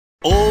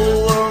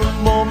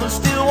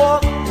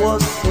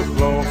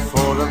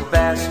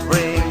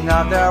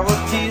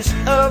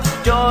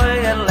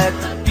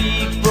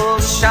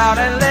shout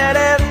and let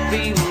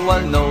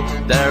everyone know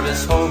there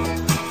is hope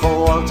for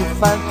all to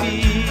find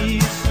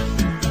peace.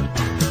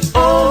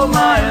 Oh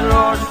my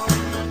Lord,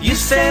 you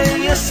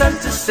sent your Son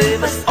to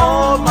save us.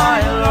 Oh my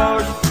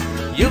Lord,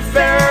 you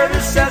fared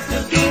yourself to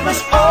give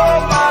us. Oh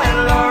my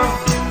Lord,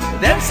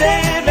 them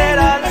say that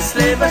I'll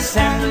enslave us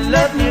and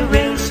let me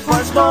reigns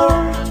once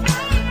more.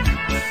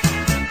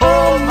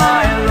 Oh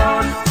my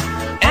Lord,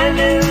 and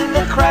in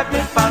the crack we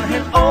found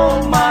him.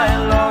 Oh my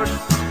Lord,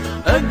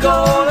 a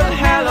golden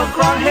halo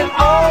crowned him.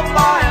 Oh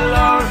my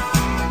Lord,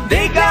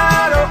 they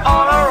gather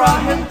all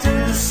around him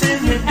to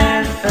sing him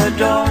and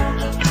adore.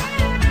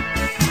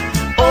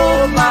 Oh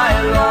my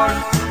Lord,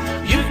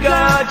 you've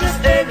got just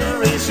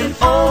adoration.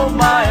 Oh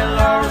my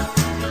Lord,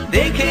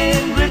 they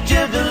came with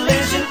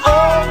jubilation.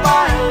 Oh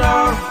my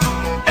Lord,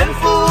 and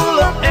full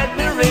of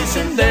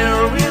admiration they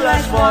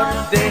realized what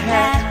they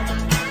had.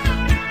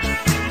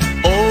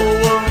 Oh,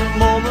 a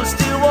moment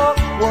still what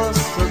was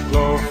the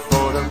glow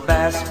for the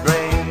vast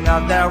bring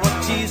out their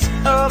tears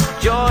of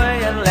joy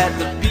and let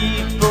the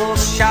people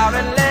shout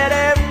and let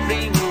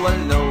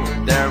everyone know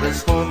there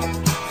is hope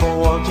for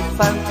all to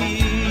find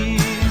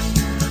peace.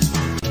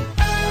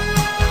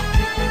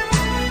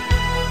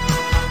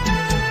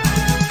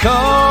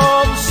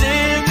 Come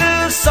sing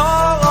a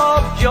song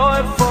of joy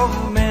for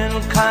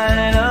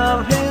mankind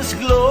of his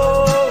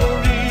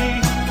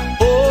glory.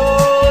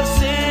 Oh,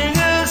 sing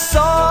a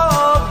song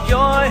of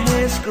joy,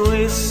 his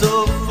grace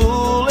so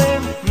full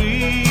and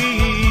free.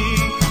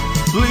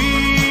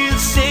 Please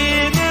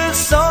sing a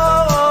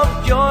song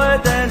of joy,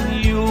 then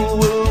you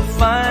will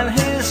find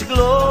his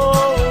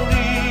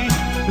glory.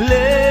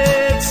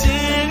 Let's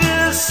sing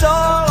a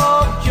song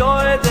of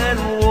joy, then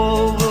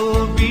all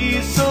will be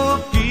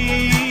so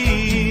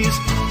peace.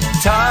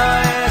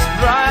 Time is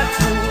bright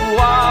to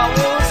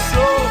our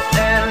soul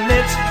and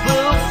it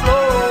will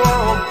flow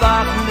of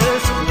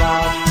darkness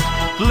cloud.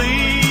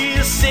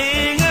 Please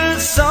sing a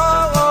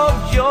song of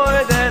joy,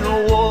 then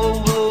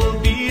all will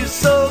be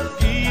so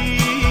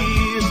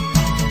peace.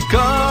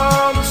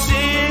 Come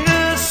sing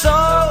a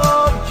song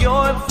of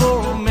joy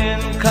for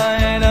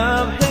mankind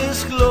of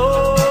his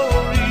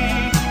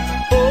glory.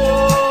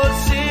 Oh,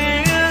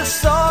 sing a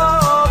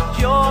song of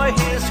joy,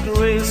 his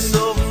grace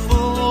so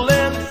full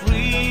and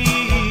free.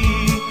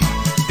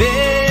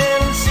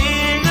 Then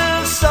sing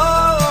a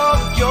song of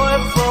joy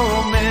for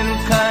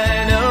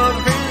mankind of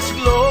his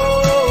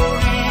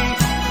glory.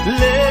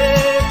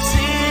 Let's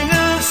sing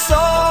a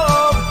song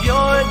of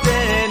joy,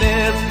 then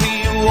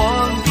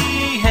everyone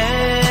be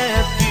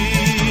happy.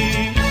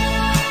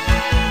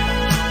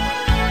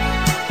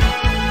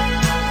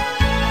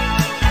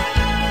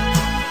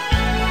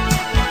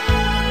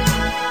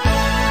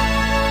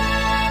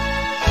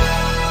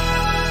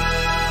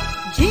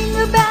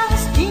 Jingle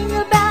bells,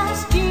 jingle bells,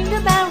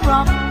 jingle bell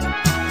rock.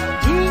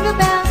 Jingle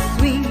bells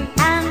swing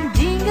and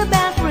jingle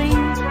bells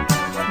ring.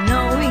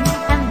 Snowing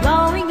and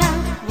blowing up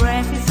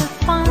races of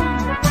fun.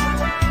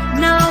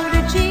 Now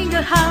the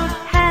jingle hop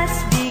has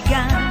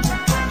begun.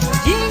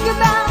 Jingle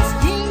bells,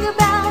 jingle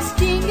bells,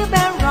 jingle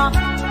bell rock.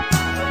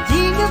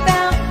 Jingle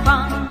bell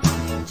fun,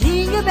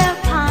 jingle bell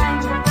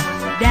time.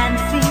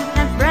 Dancing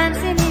and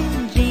prancing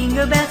in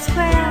Jingle Bell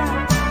Square.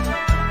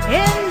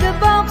 In the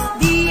box,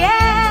 the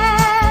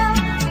air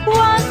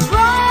was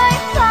bright.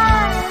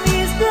 Time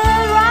is the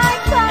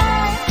right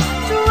time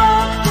to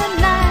rock the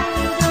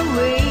night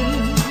away.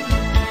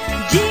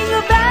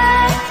 Jingle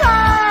bell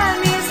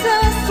time is a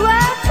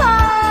swell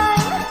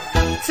time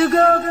to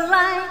go the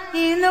line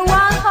in a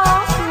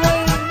one-horse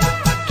race.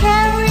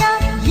 Carry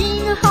on,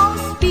 jingle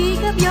horse,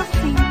 pick up your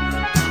feet.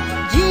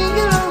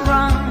 Jingle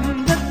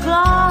around the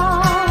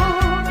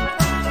clock.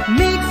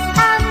 Mix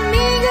and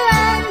mingle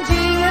and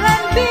jingle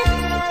and beat.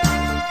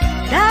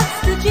 That's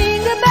the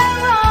jingle bell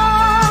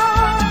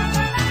rock.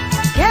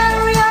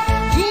 Carry on,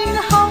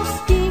 jingle horse,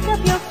 pick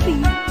up your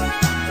feet.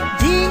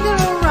 Jingle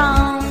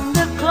around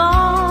the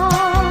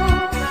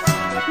clock.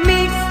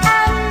 Mix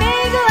and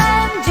mingle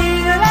and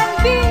jingle and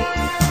beat.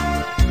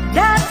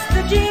 That's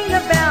the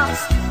jingle bells.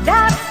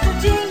 That's the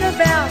jingle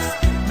bells.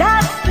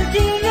 That's the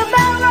jingle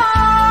bell rock.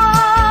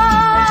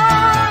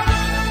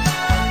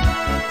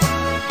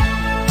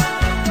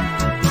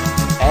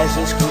 As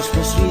it's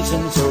Christmas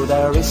season, so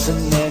there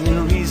isn't any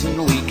reason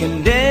we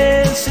can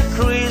dance a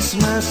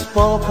Christmas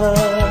polka.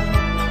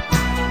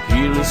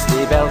 Here is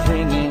sleigh bells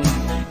ringing,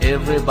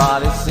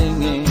 everybody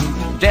singing,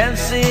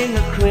 dancing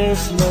a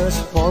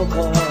Christmas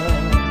polka.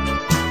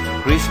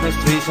 Christmas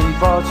trees and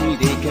party,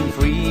 they can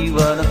free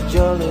one of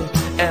jolly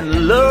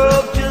and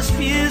love just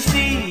fills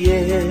the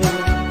air.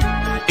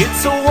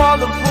 It's a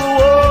wonderful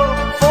world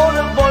for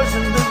the boys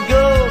and the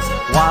girls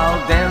while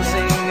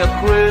dancing a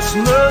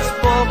Christmas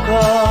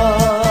polka.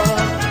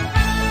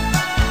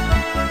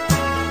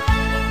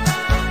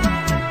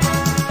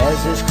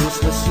 As it's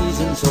Christmas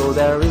season, so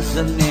there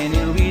isn't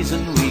any reason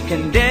we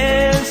can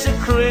dance a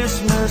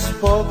Christmas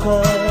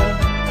polka.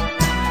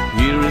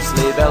 Here is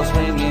sleigh bells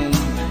ringing,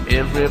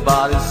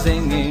 everybody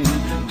singing,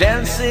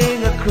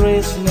 dancing a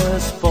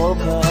Christmas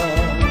polka.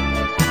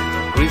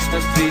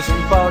 Christmas trees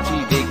and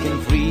party, they can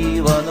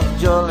free one of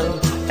jolly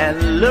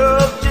and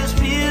love just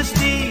be is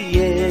the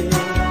end.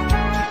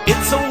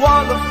 It's a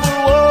wonderful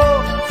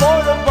world for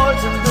the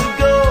boys and the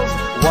girls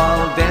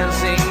while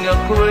dancing a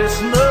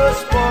Christmas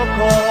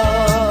polka.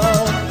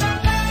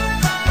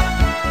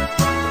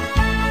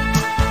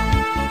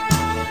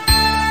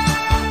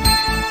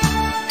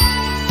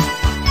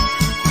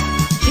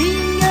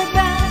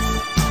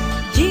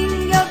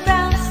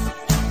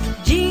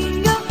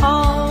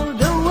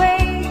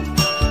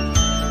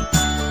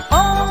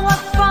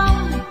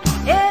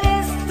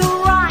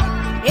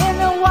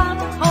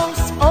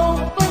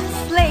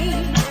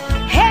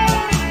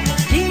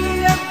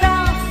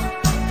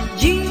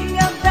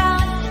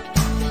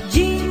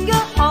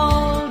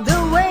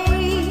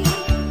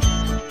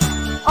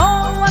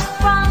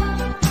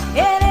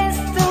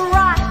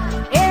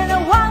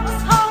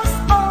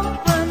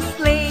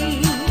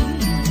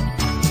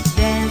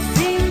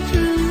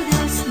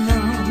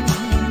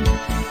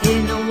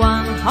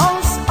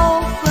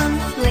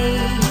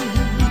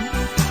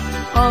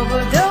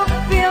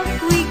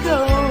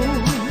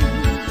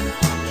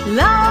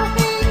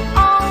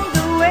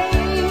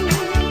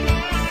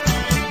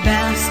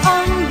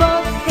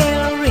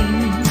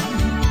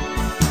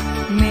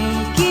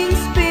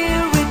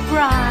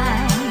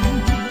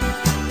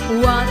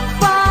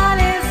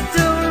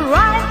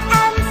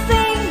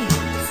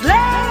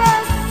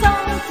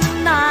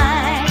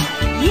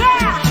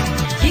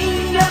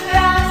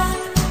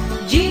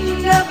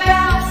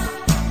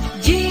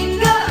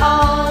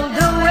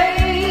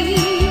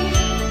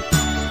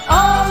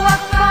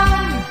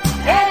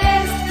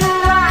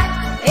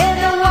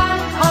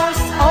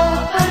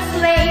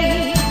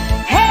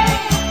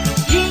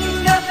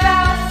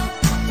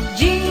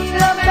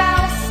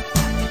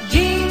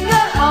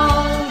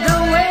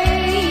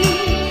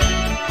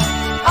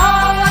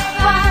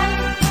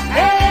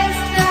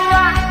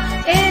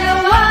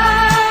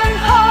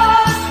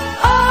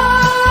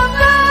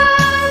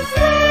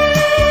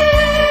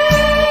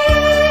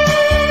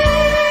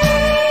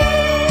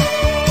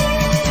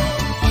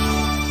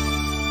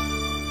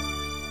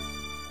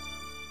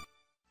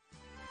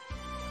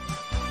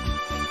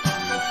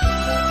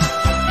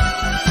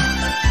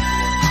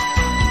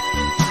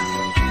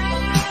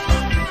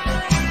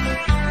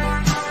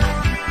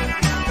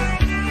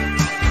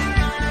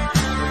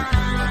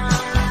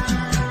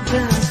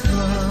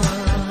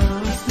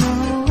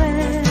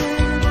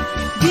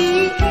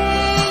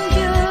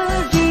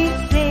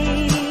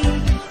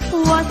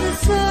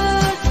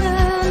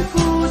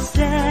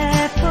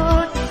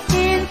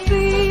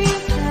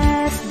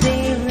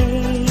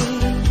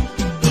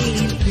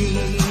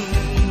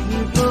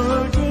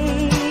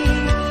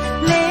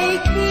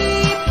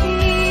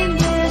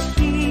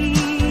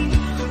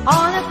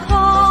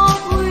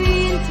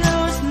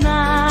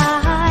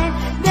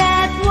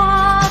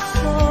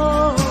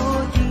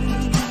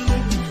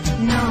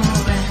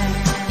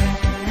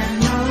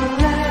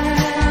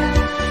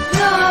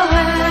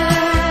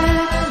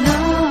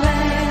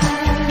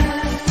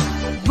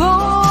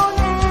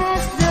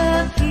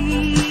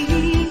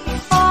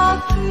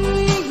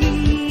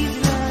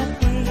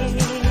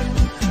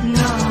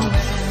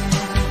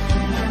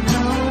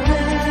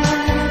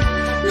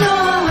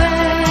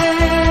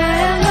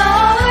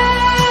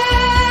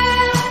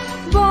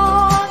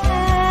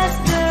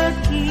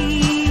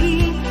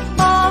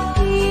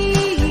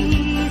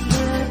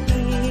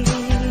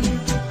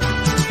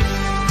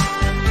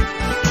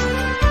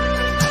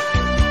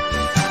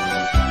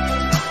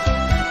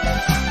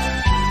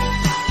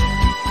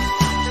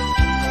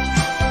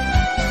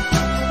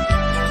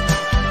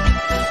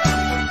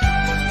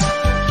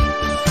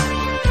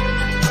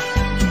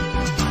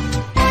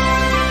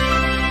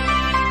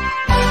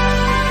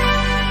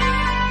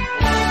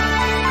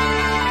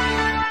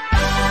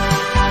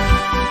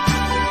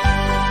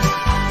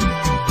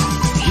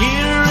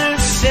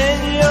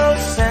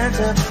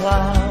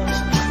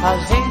 I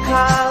think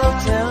I'll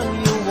tell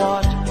you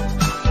what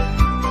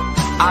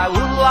I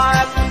would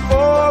like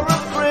for a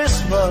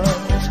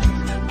Christmas,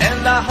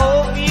 and I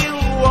hope you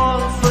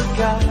won't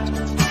forget.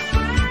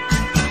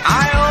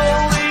 I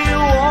only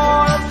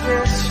want a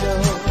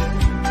picture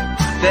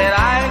that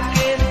I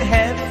can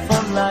have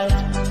for night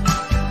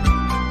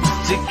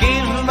to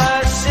give my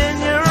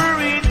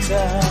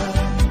señorita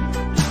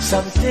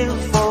something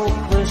for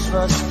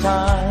Christmas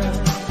time.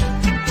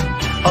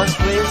 On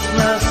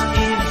Christmas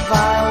Eve I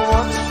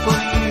watch for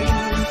you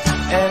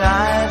and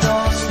I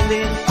don't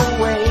sleep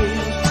away.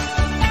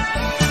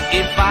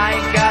 If I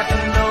got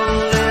no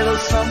little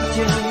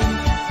something,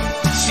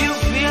 she'll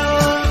feel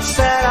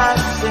sad, I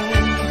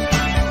think.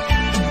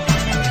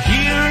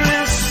 Here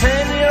is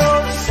Senor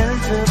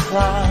Santa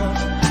Claus,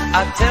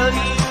 I tell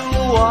you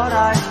what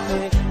I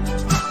think.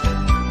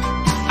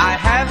 I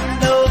have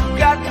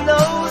got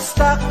no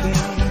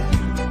stocking,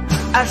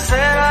 I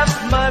set up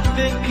my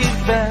big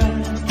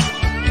event.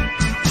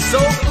 So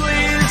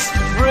please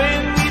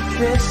bring me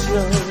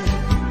pictures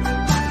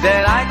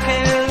that I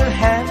can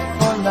have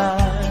for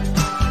night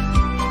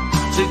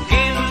to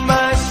give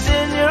my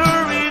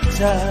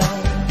señorita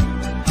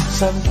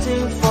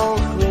something for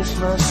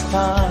Christmas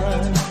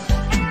time.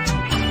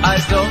 I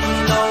don't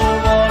know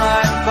what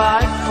I'd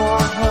buy for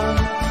her,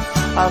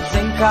 I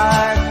think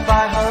I'd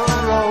buy her a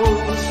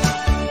rose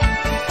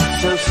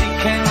so she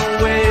can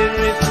wear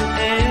it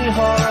in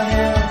her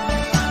hair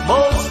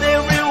most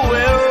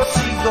everywhere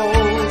she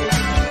goes.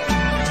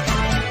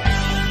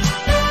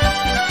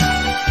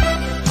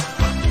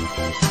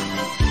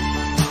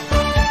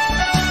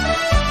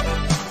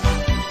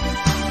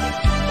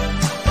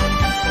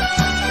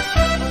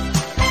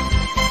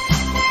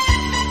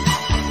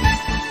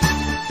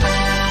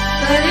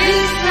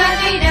 Feliz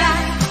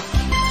Navidad,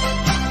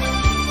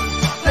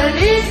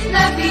 Feliz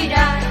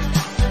Navidad,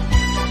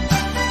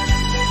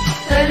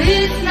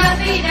 Feliz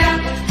Navidad,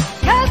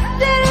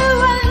 Castello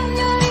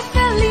año y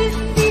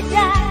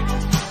felicidad.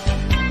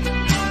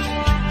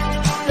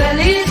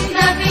 Feliz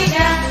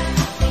Navidad,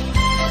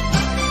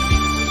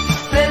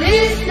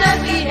 Feliz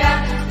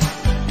Navidad,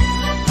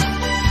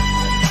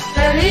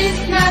 Feliz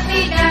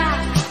Navidad,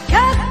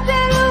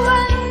 Castello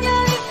año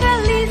y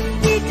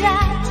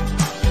felicidad.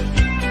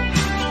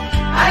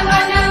 I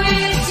wanna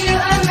wish you a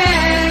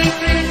Merry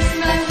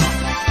Christmas.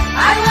 I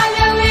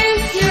wanna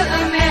wish you a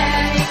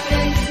Merry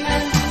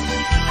Christmas.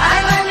 I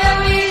wanna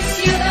wish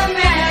you a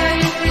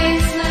Merry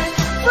Christmas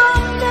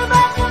from the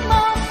bottom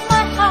of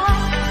my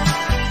heart.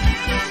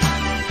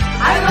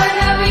 I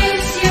wanna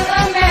wish you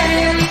a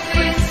Merry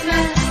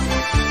Christmas.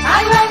 I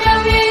wanna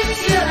wish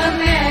you a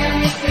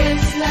Merry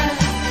Christmas.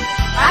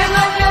 I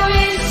wanna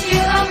wish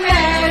you a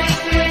Merry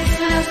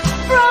Christmas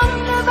from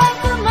the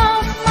bottom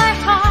of my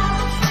heart.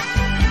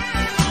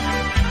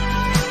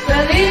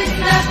 Feliz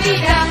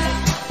Navidad,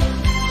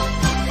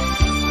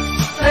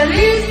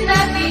 Feliz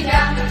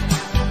Navidad,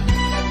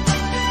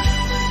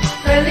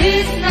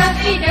 Feliz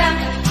Navidad,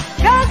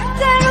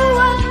 Castello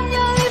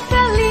año y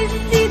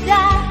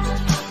felicidad.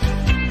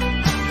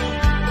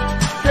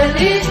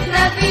 Feliz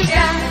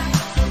Navidad,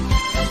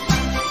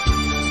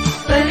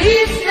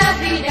 Feliz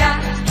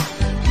Navidad,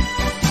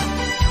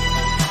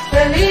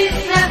 Feliz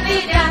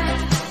Navidad,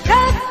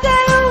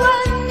 Castello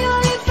año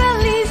y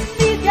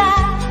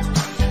felicidad.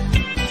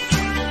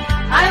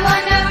 I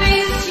wanna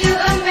wish you a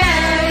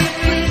Merry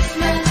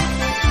Christmas.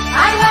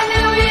 I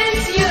wanna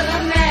wish you a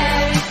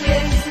Merry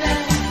Christmas.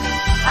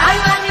 I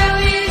wanna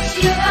wish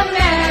you a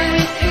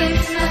Merry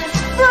Christmas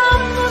from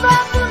the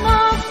bottom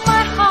of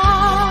my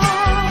heart.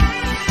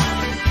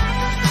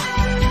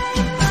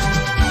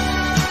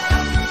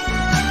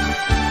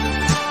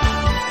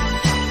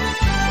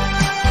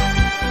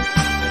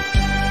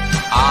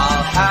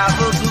 I'll have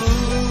a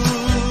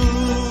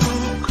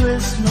blue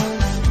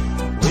Christmas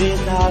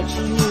without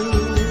you.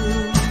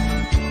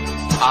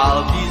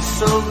 I'll be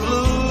so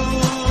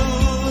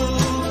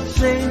blue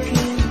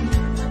thinking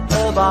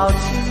about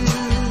you.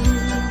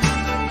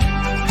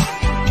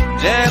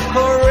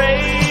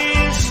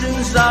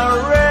 Decorations are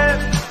red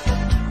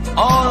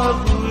on a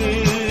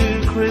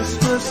blue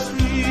Christmas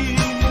tree.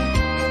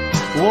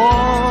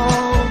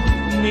 Won't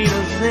need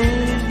a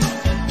thing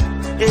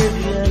if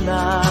you're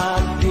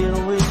not here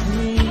with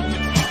me.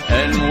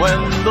 And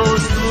when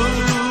those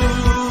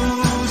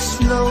blue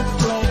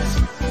snowflakes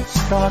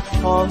start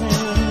falling,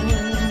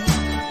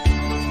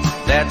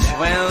 that's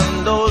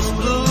when those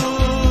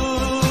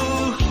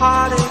blue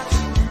heartaches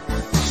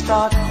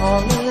start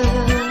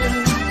calling.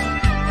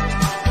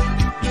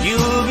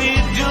 You'll be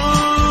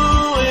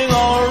doing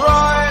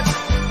alright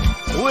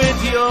with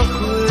your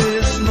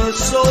Christmas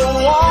so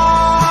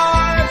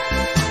white,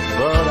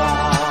 but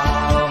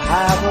I'll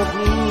have a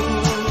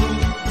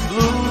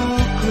blue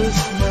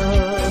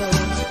Christmas.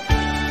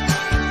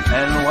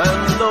 And when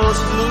those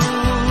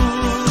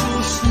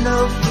blue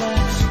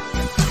snowflakes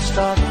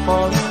start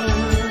falling,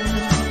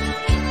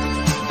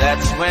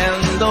 that's when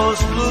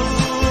those blue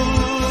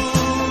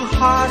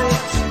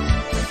heartaches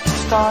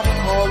start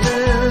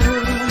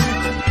calling.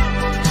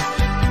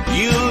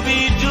 You'll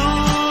be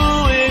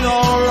doing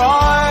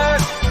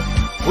alright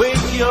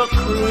with your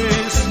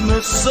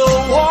Christmas so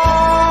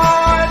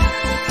white,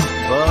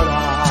 but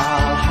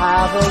I'll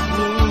have a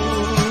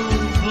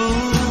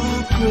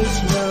blue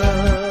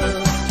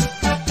Christmas.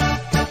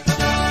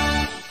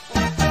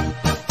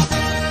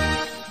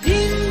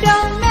 Ding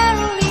dong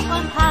merrily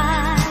on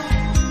high,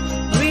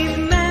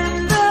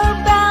 remember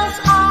bells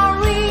are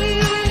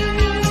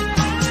ringing.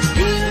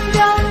 Ding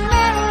dong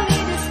merrily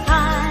the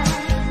sky,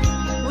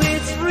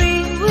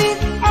 whispering with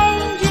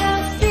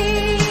angels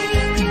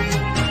singing.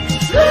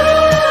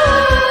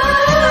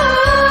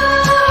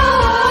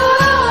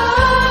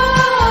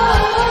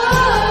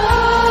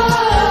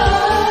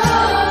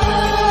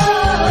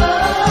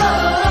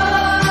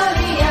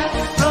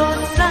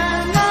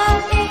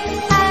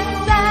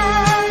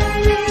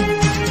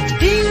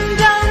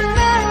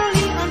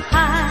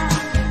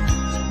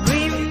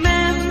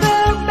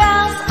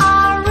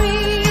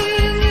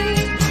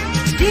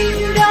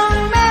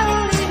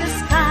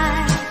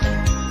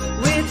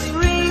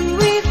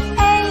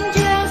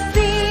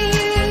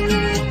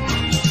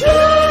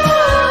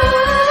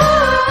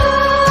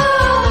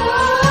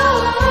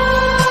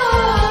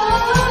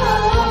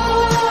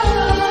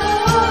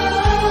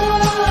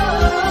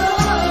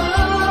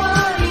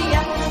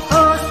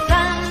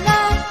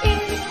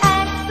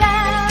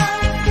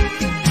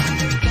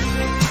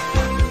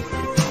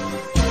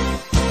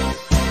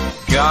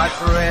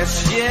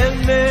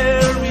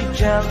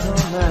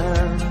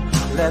 gentlemen,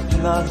 let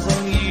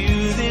nothing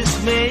you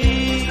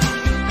dismay.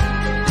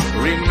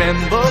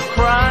 Remember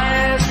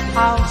Christ,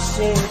 our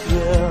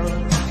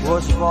Savior,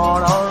 was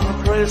born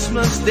on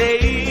Christmas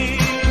Day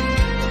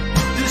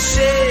to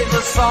save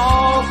us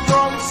all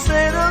from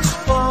sinners'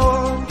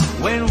 fall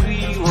when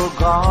we were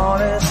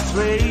gone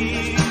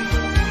astray.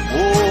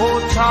 Oh,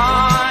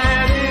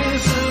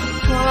 tidings of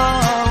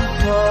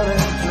comfort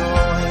and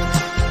joy,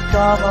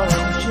 comfort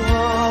and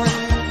joy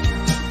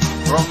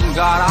from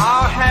God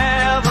our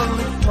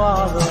Heavenly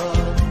Father.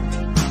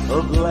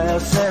 A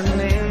blessed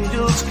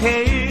angels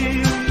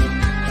came,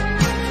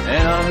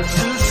 and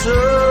unto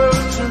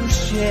certain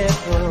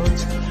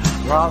shepherds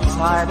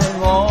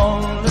prophesying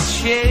on the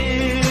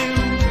shame,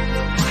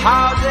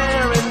 how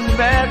there in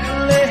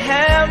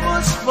Bethlehem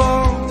was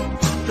born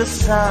the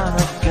Son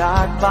of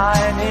God by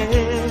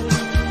name.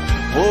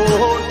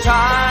 Oh,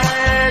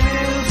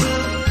 tidings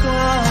of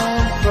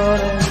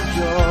comfort and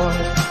joy,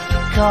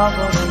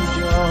 comfort and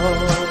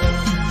joy.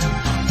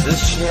 The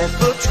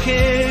shepherds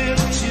came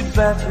to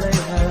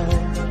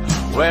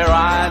Bethlehem, where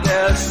I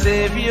their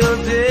Savior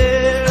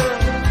dear.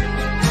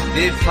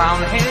 They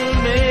found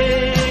him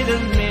made a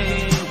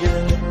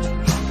manger,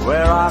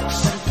 where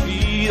oxen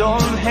feed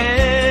on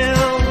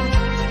hell.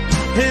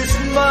 His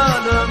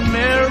mother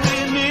Mary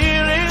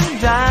kneeling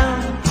down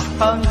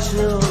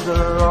until the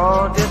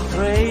Lord did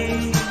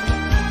pray.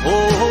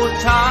 Oh,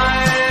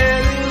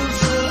 tidings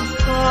of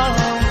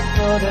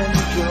comfort and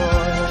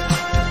joy,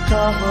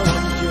 comfort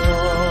and joy.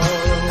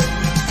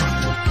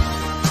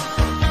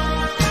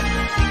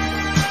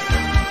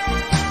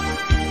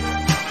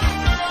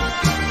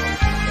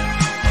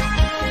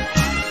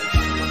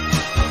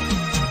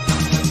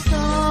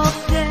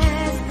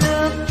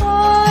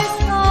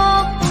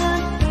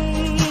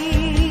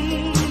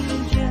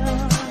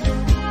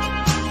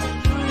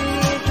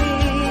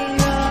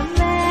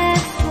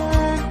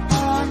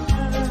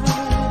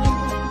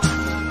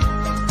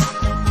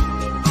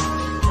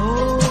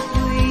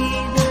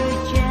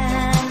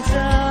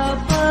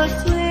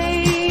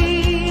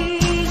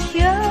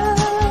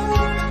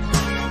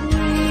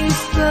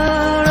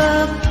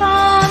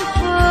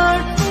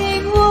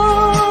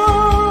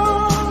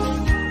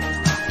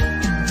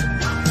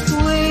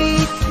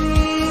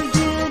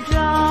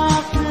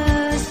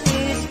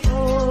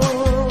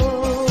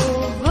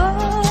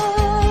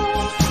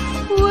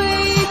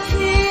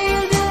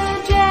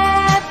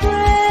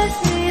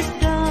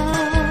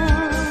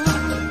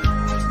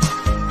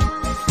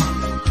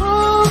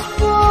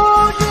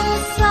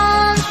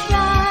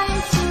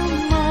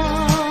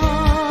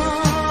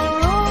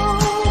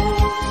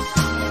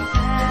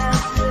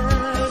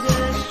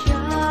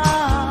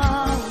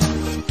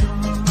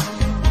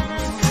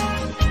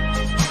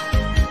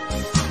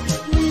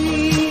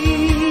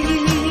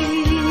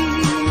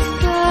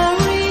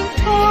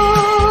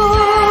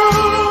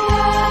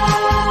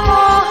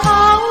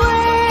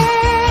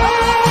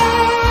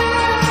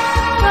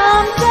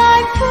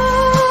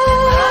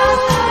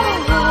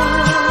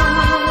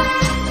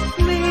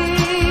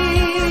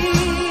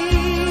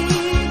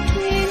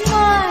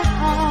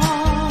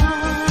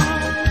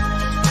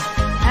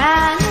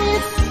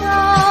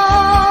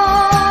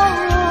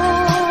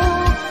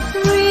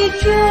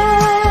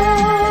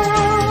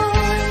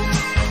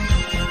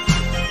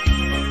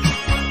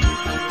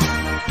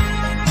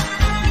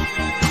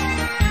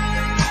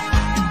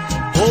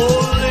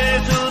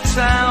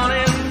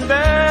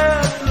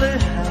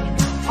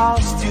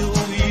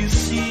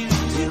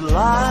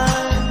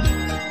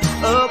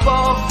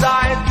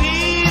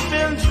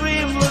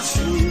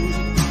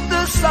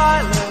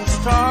 Silent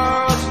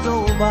stars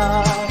go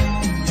by,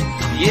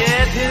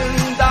 yet in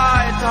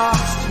thy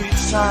dark street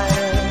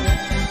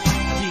silence,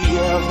 the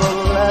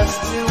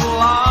everlasting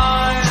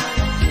light,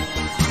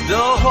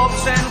 the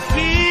hopes and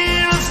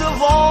fears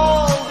of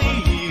all the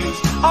years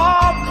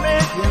are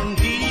making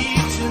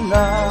thee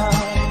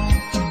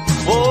tonight.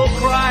 For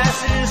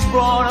Christ is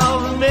born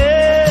of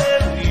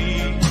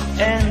Mary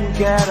and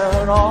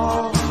gathered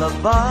all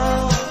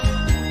above,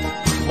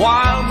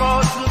 while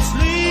mortal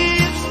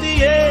sleeps the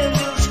angels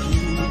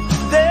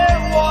their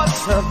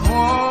watch of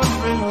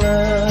wandering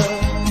love.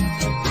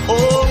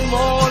 All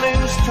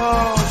morning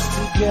stars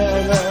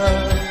together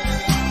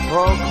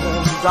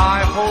proclaim thy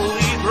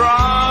holy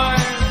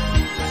bride,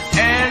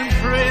 and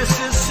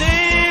praises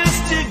sings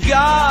to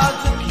God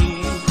the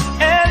King,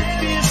 and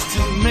peace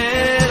to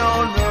men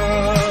on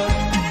earth.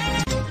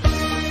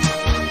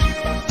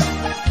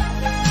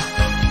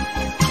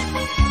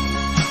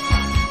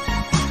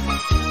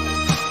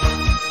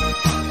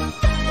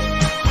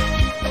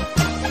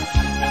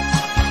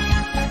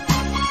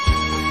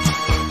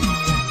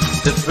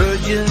 The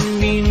Virgin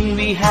mean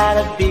we had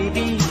a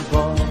baby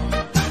boy.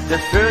 The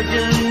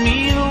Virgin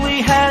mean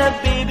we had a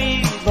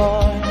baby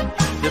boy.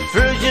 The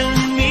Virgin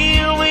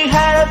mean we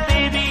had a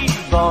baby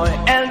boy,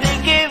 and they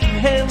gave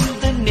him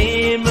the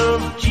name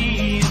of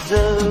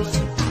Jesus.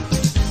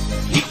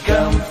 He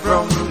come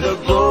from the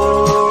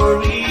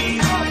glory.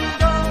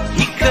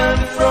 He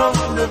come from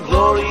the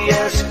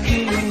glorious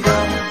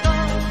kingdom.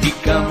 He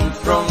come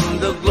from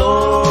the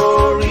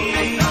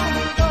glory.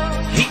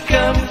 He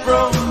come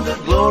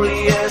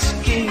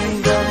glorious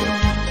kingdom.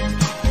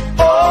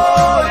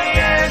 Oh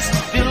yes,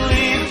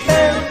 believe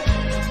him.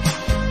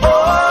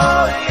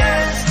 Oh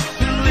yes,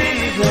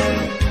 believe him.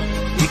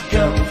 He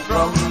comes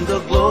from the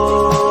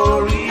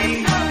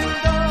glory.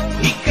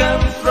 He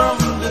comes from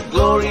the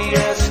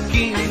glorious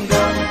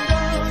kingdom.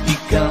 He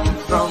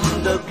comes from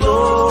the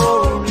glory.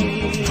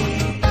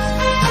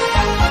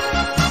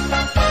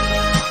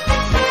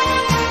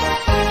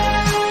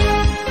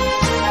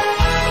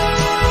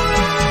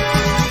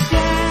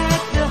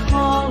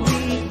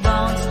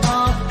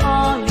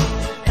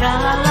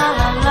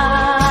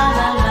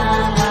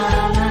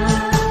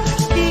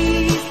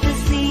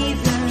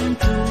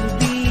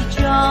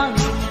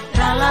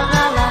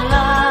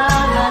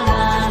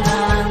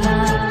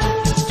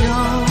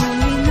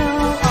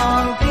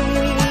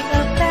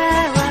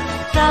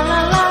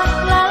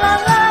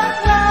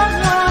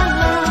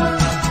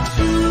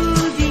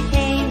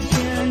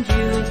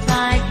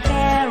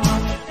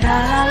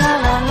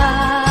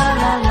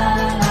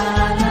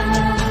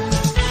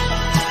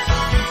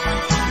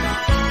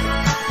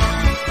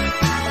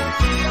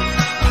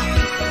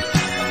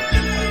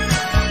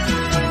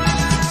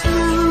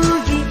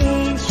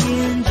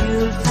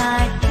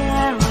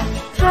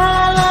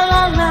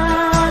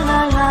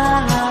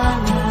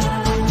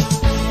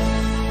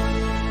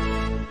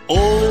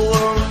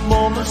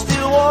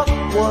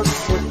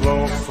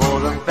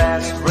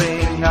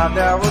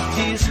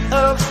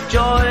 Of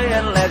joy,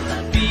 and let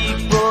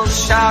people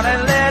shout,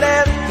 and let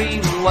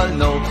everyone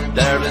know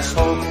there is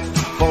hope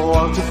for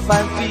all to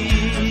find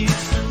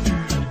peace.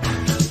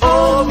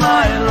 Oh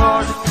my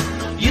Lord,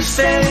 you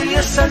sent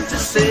your Son to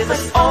save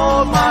us.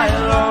 Oh my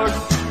Lord,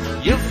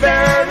 you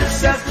fared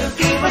yourself to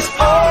give us.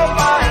 Oh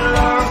my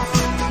Lord,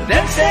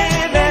 then say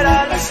that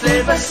I will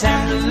slave us,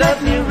 and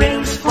let me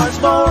reigns once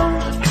more.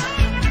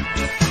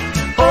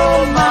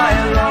 Oh my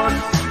Lord,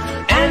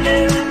 and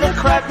in the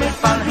crack we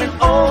found him.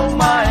 Oh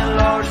my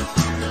Lord,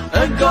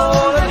 a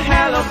golden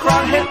halo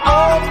crown him.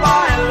 Oh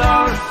my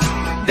Lord,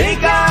 they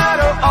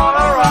gather all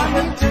around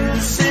him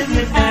to sing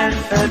him and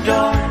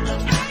adore.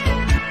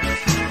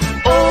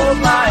 Oh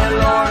my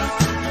Lord,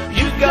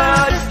 you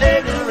got his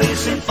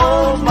adoration.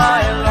 Oh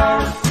my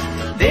Lord,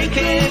 they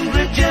came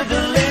with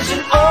jubilation.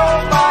 Oh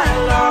my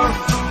Lord,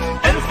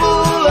 and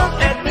full of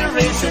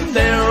admiration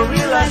they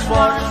realized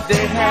what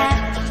they had.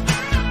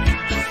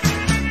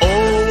 Oh,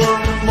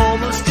 a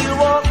moment still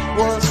what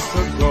was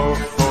ago,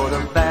 for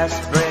the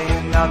vast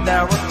rain out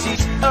there were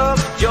tears of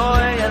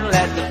joy, and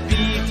let the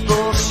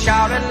people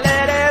shout, and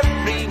let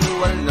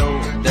everyone know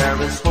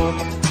there is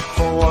hope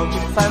for all to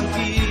find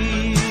peace.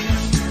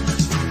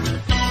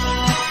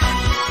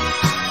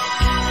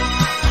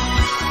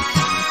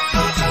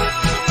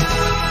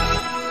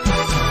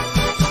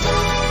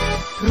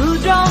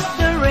 Rudolph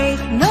the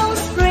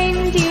red-nosed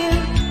reindeer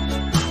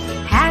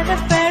had a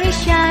very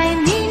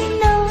shiny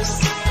nose,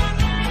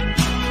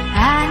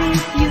 and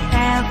if you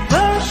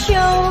ever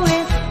show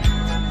it,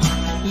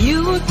 you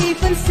would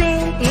even say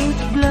it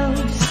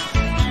glows.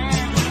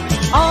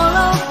 All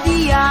of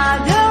the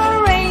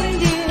other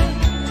reindeer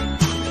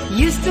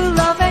used to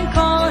love and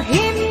call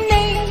him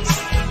names.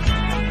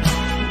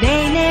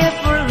 They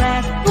never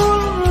let poor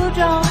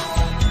Rudolph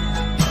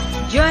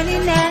join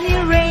in any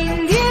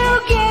reindeer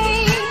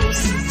games.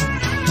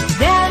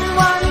 Then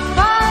one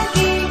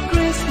foggy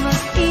Christmas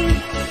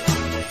Eve,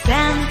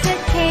 Santa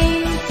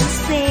came to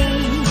say,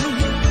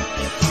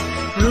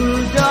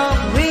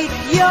 Rudolph, with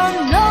your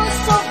nose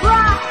so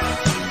bright,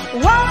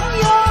 won't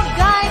your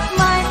guide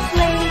might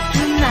play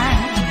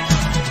tonight?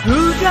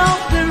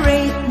 Rudolph the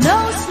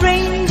red-nosed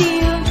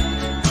reindeer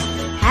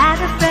had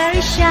a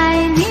very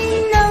shiny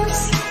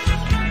nose,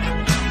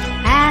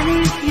 and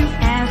if you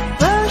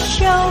ever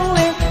show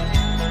it,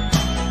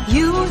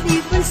 you would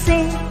even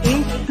say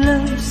it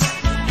glows.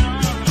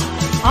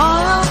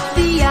 All of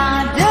the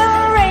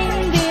other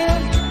reindeer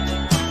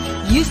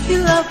used to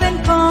love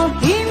and call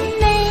him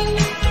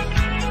names.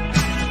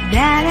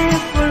 That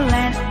ever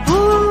let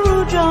poor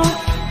Rudolph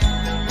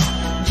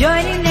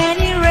join in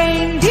any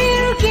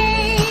reindeer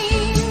game.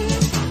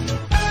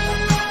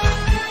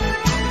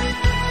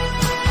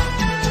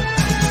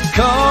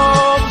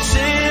 Come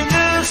sing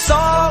a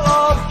song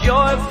of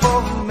joy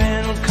for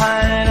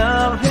mankind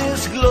of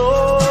his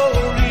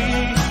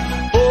glory.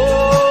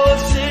 Oh,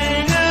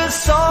 sing a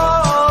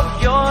song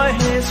of joy,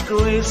 his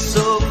grace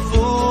so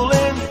full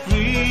and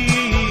free.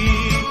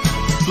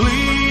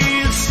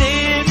 Please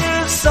sing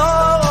a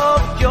song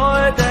of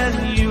joy, then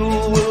you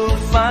will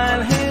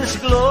find his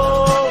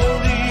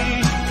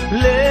glory.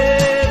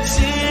 Let's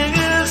sing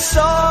a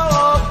song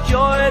of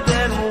joy,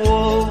 then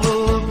all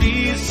will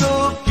be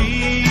so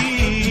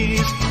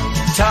peace.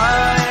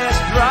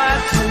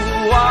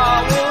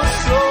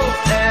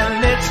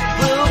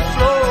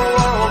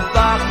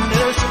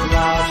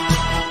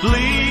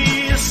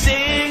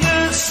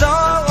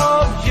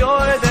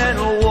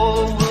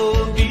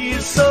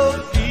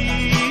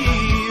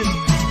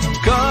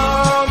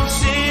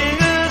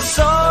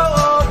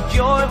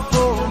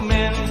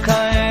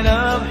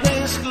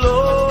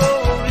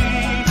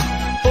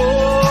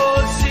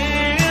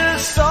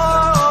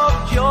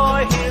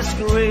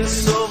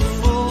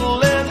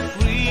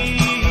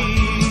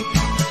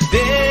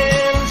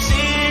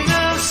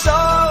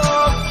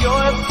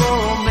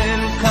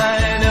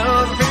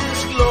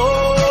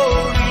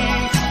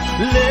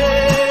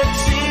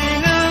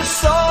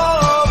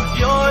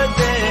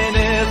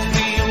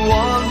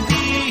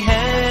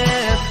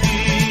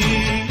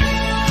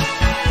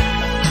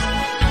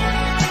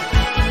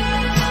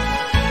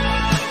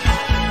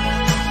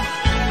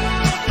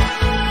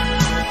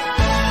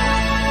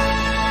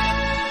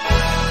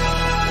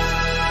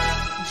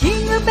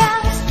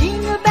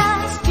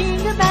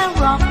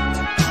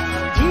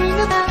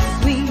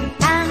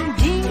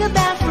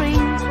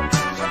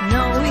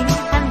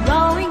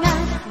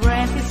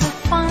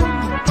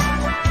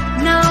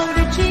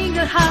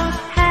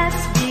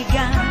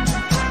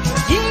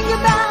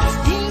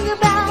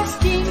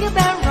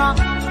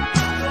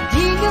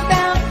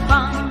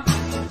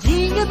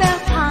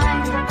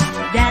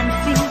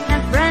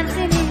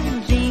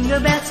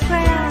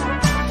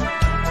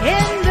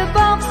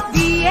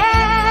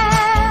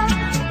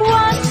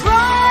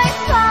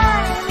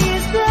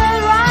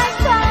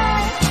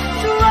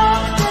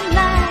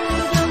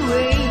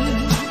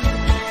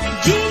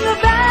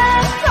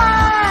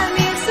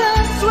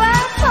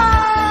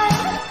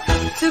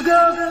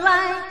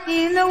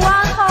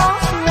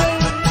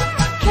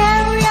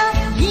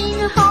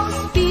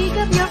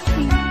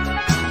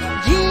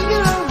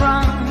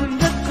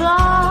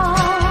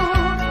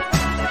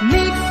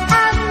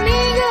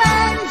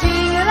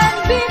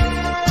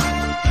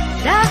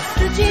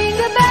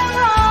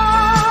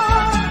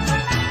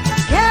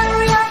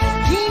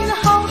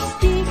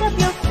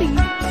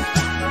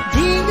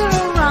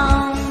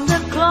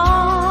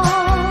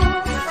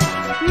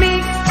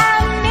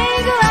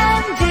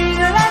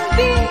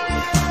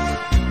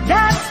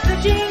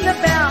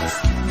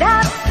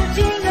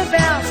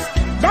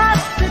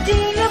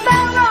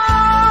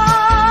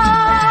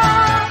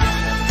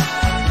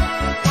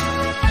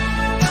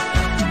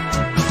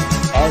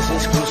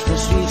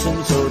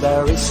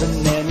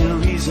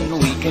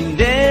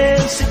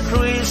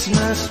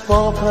 Christmas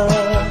polka.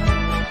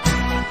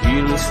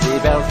 Hear the sleigh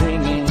bells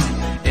ringing,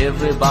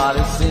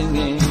 everybody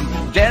singing,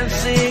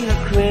 dancing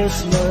a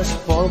Christmas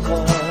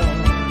polka.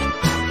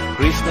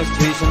 Christmas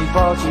trees and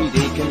party,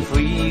 they can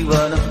free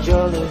one of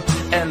jolly,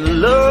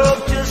 and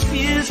love just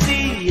fills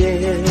the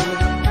air.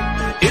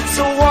 It's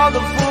a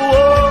wonderful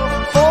world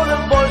for the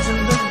boys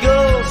and the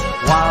girls,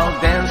 while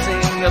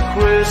dancing a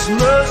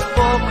Christmas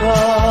polka.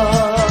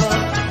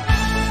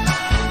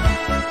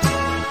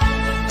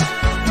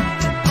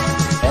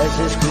 As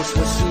it's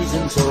Christmas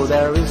season, so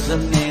there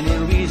isn't any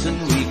reason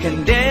we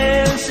can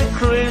dance a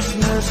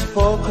Christmas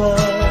polka.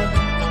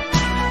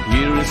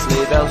 Hear the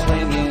sleigh bells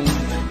ringing,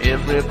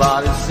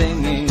 everybody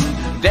singing,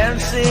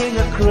 dancing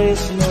a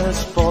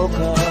Christmas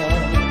polka.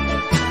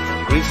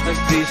 Christmas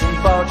trees and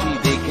party,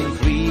 they can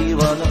free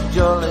one of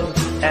jolly,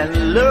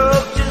 and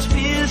love just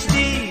fills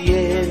the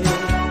air.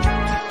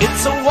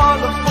 It's a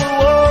wonderful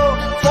world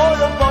for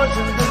the boys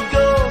and the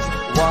girls,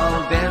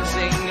 while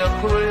dancing a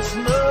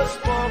Christmas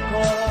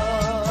polka.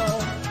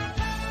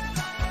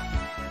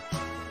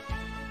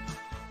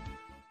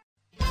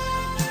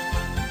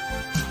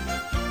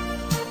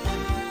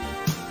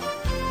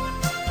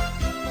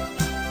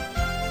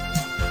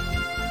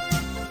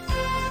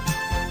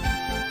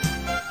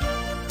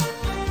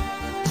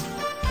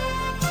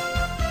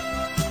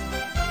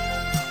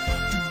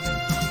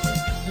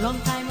 Long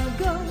time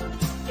ago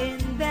in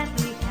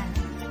Bethlehem,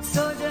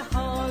 so the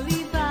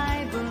Holy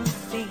Bible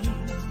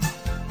sings,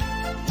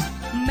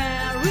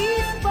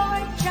 Mary's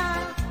boy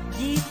child,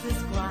 Jesus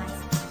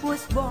Christ,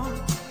 was born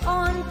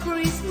on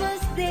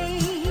Christmas Day.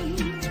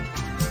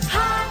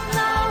 Hark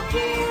now,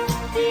 hear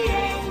the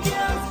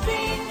angels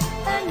sing,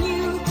 a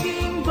new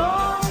King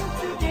born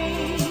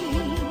today.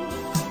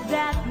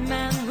 That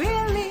man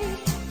will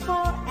live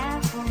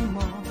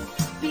forevermore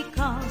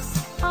because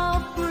of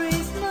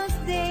Christmas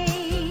Day.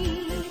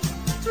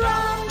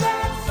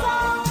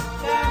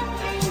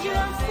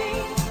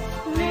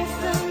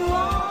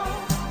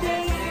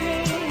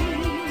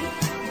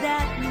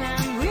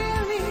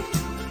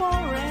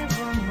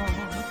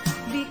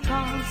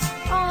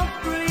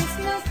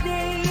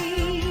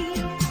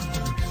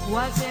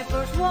 While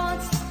shepherds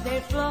watch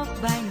their flock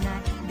by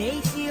night,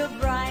 they see a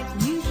bright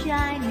new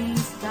shining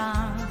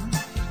star.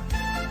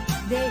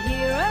 They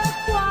hear a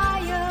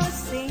choir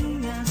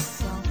sing a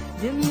song,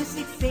 the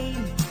music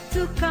seems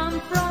to come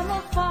from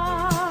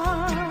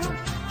afar.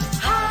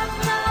 Hark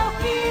now,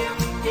 hear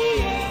the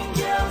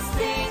angels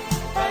sing,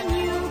 a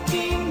new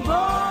King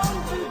born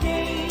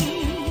today.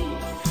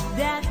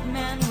 That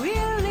man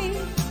will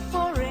live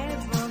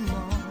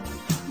forevermore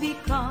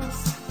because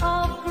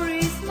of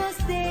Christmas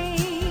Day.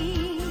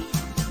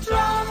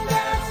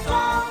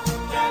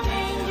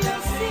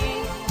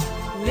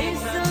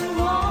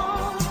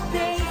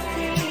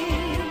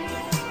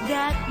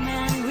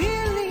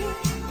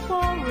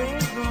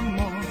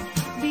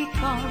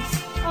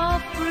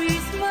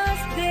 Christmas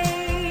Day.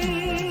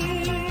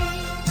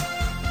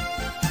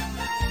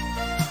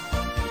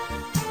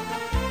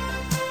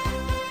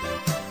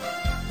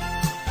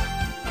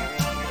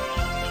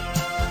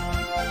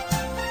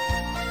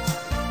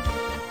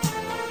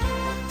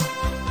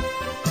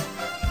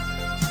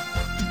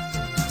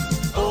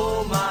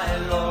 Oh my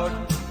Lord,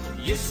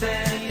 you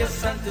sent your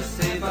Son to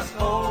save us.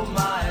 Oh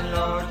my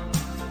Lord,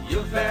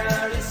 you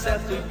very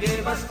self to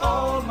give us.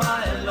 Oh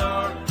my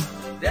Lord,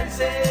 then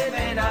save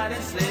and not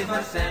enslave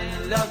us,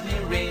 and love me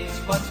reigns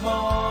once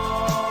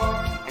more.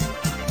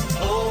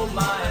 Oh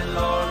my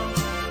Lord,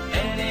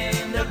 and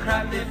in the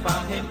crowd they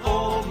found him.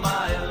 Oh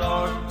my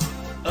Lord,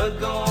 a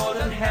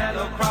golden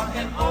halo crown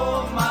him.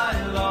 Oh my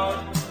Lord,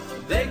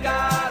 they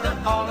gathered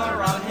all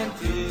around him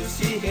to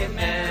see him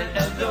and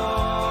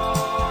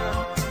adore.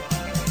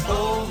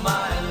 Oh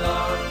my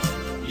Lord,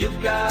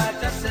 you've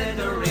got just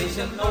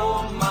adoration.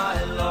 Oh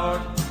my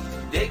Lord,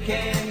 they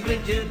can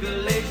greet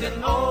jubilation.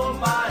 Oh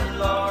my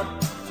Lord,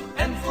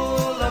 and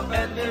full of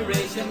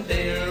admiration,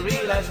 they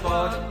realize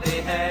what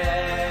they had.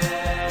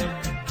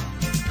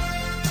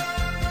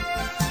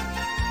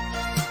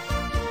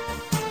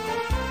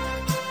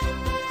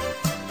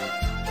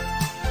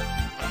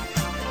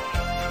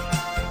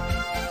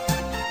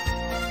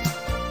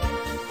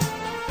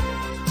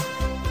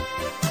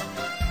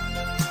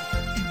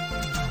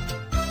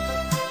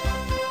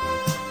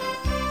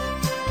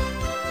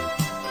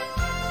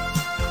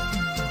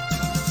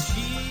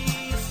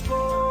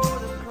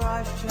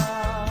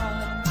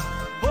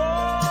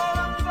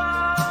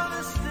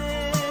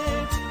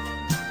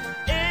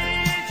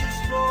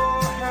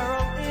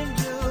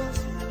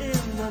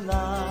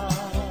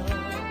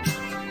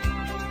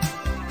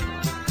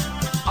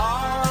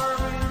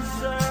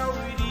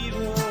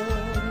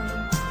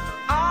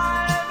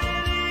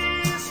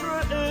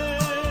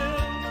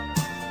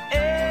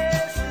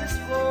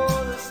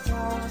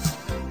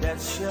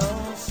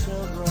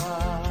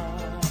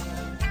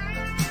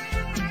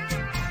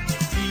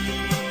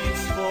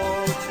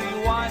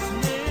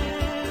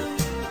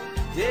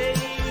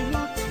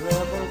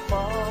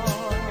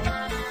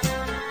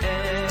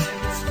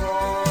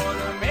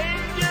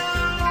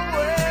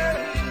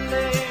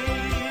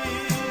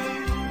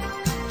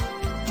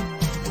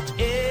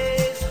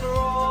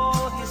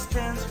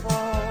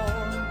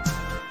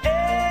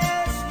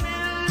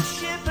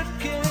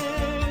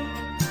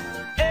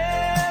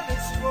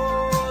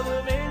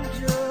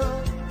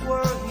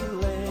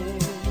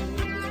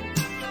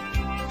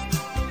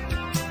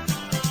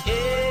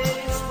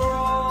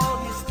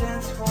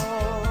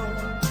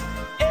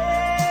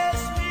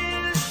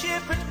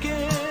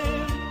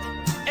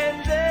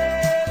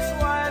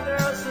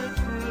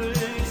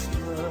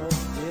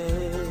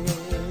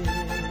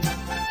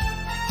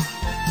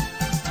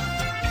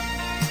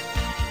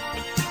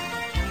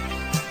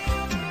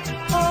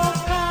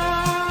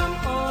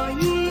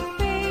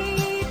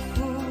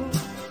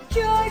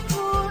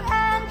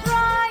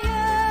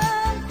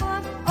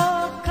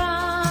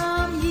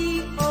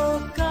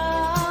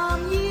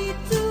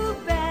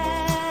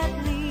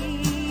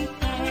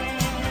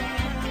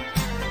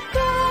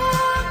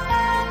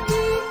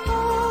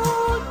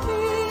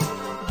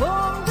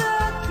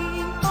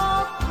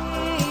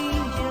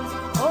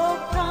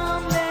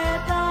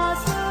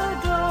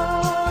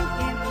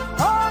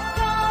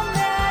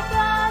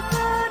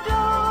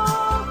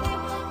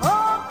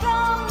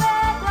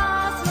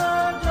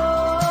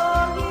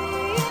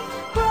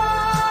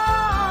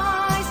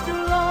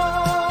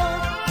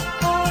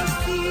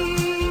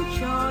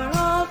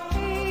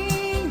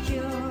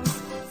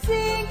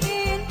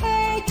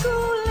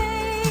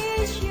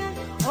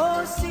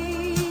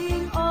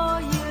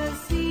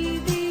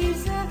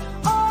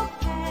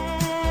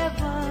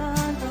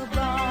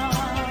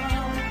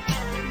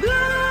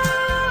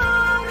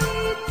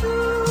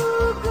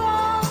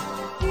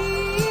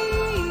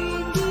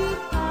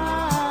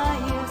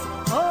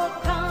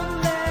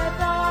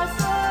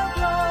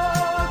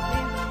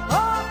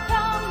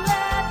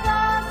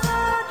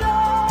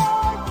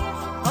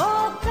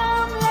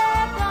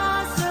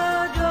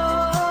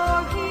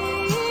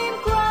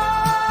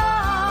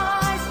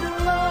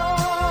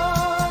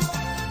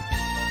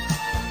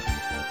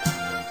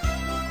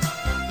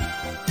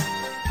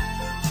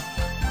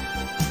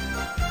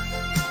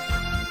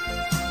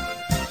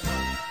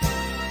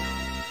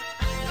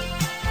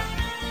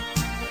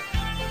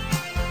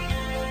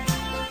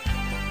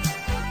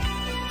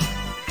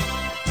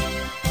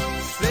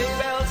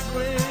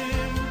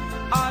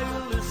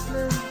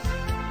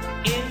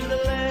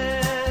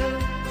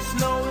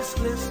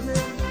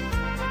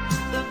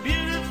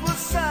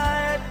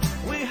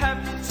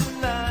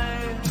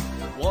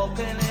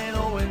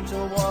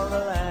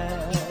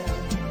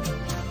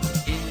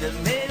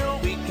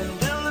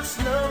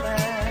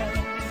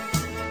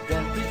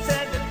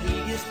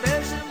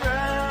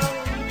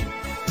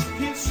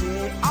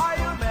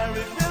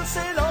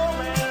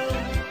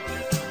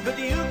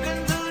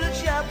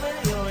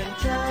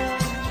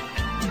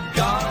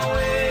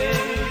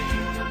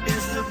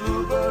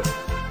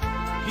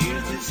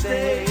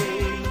 birthday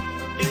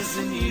is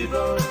a new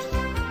birth.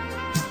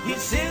 He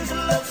sings a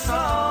love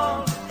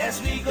song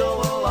as we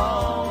go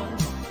along,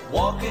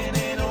 walking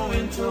in a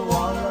winter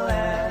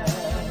wonderland.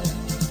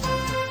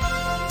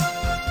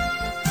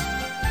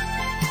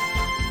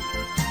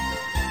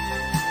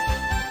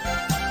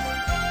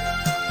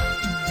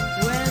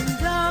 When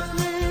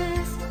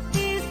darkness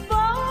is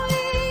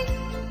falling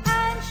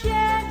and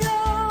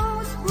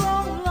shadows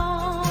grow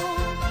long,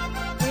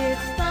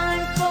 it's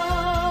time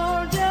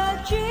for the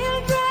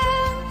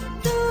children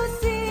to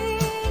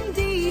sing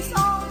this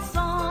old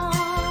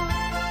song.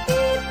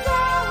 It's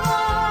all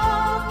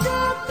of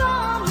the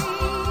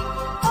coming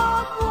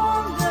of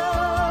wonder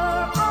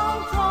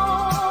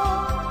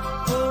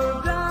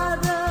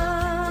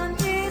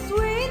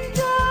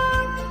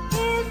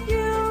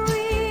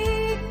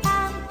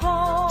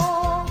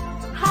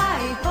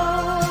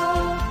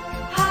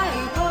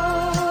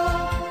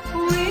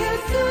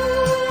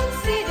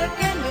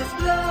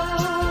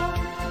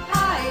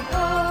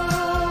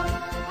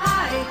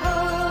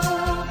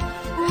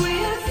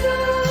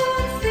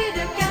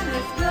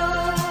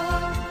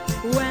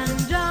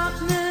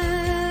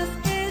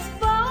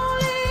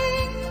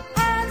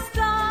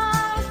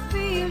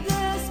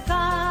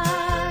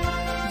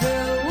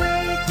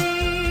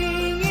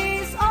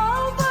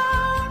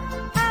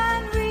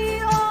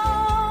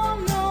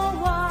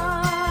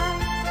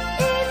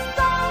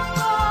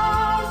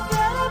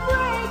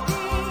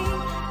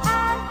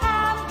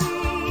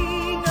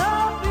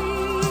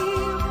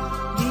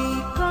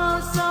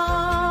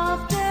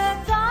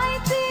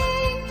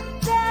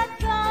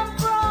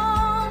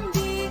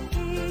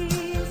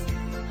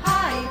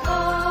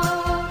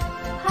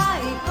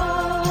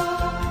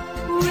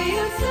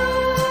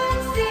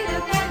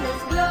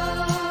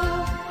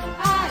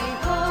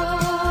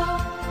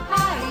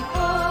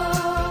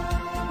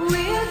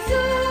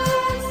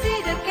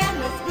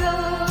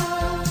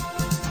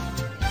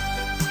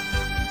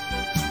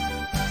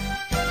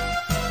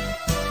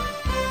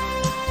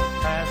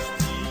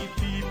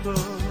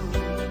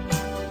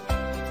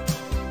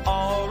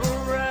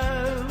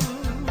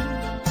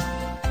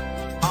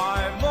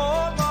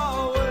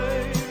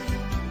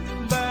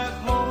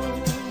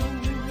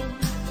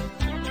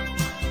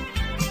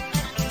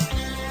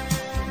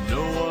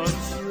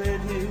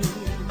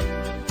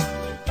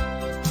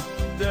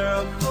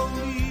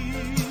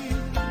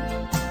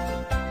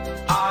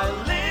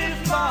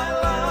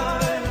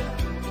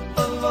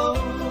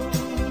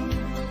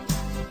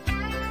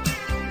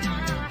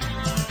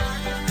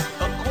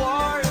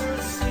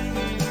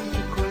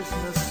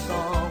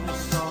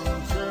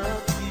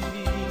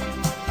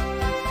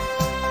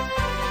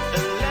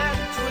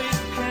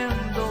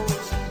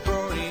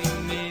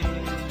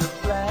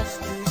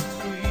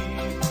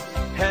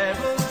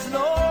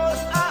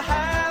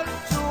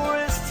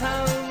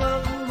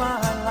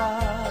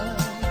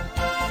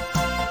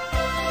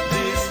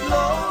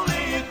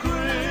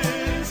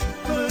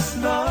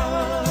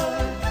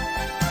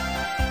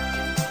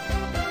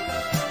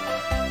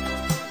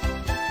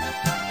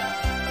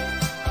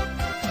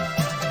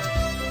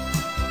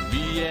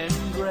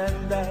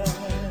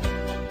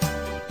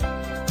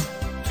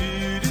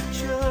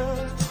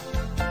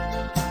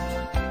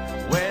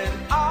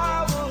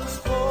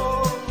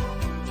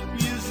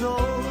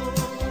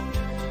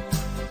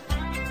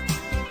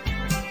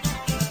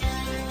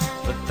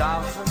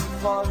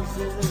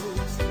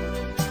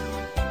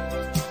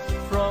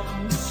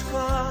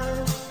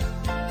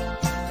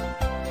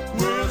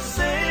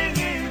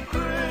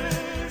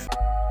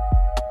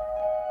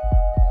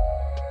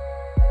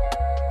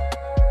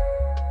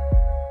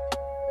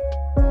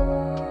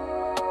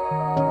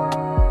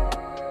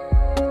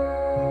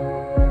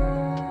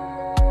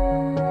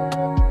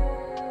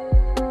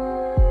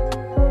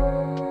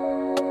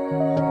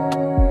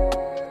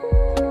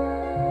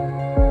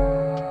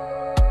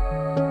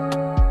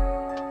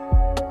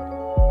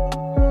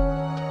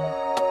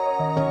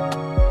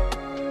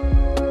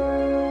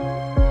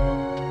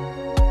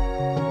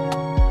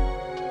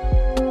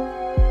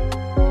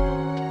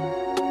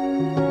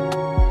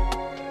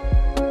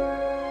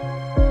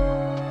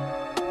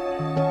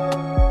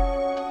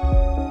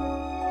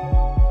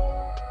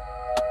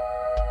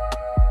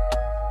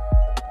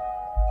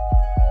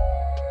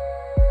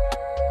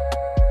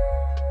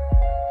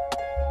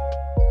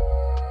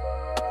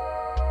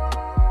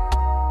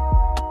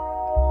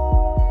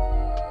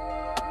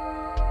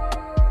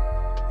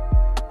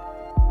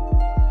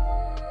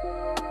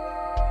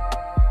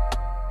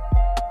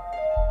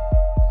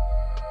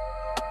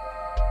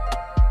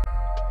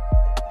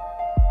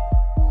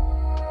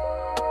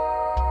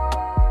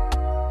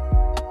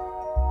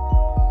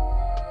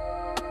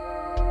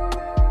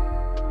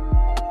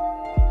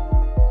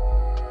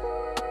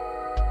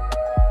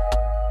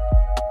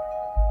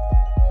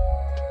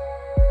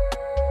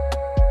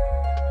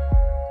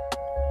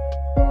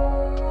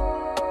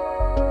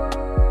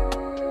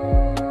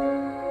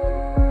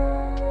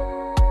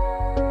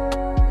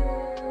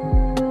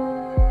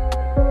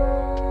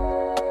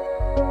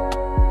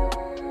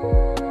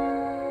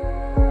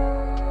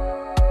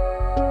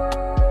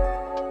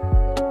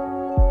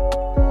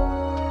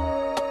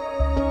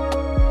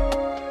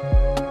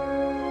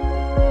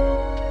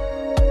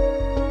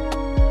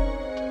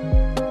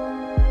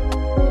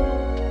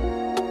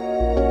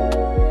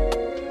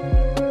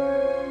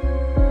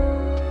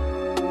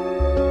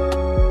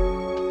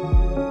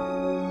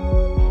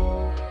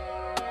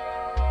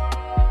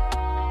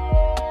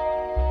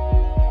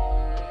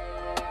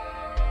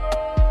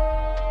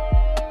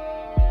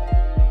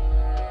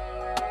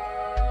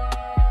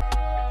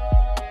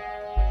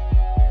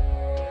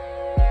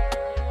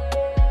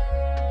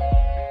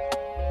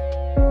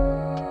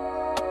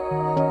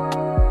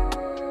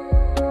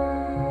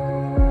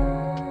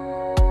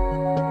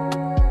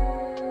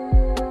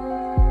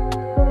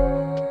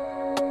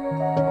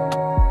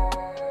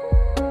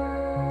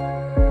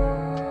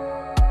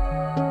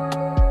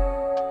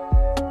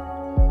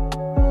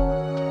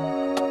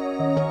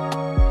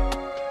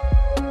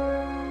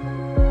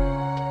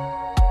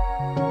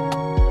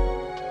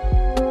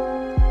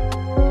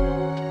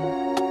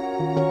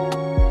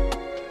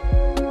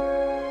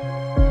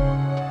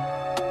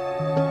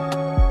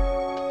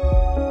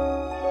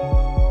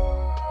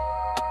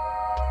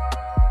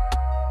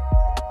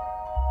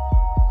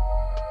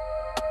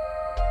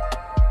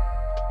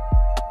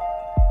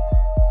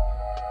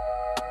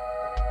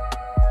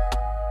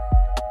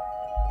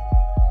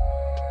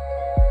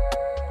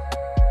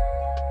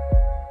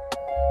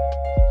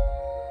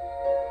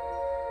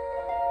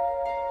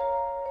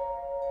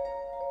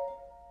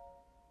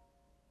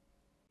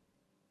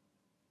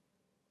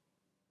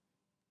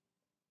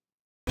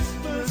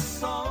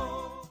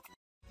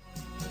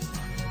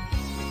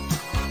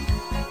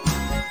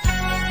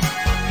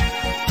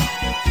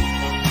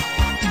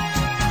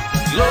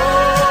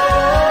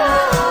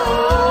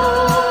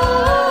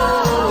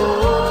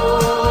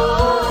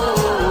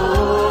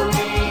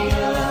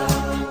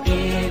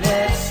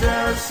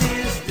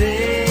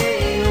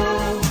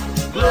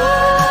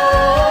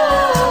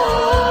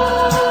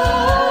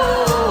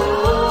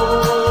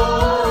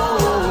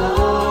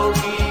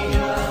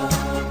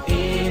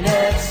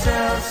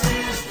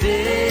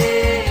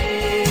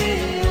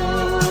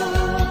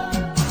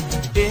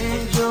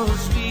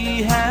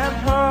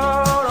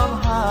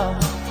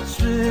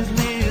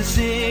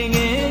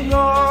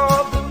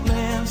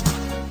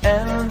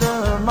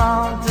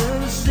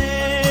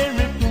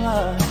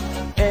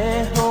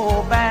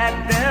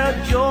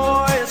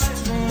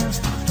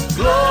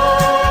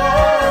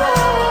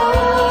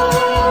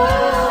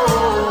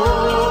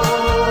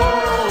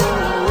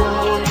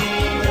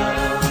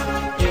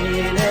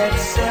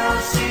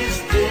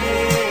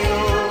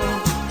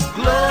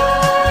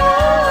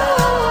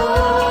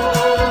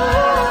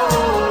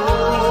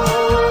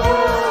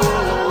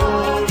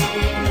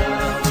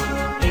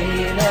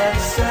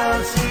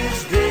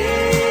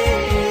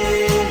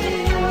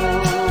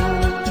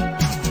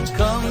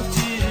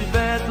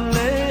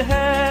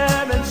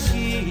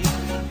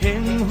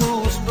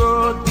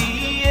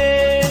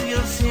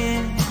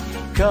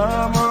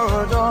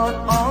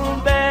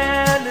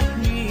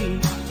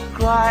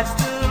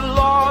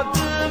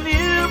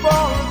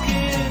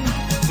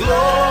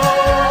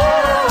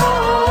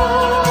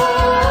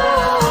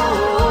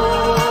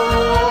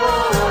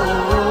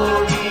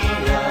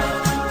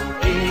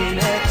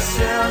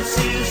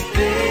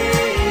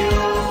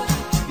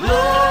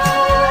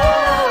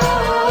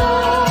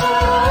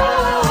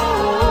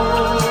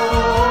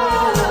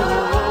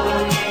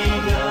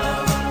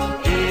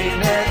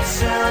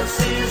was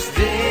his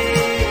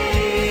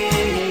day.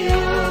 Oh.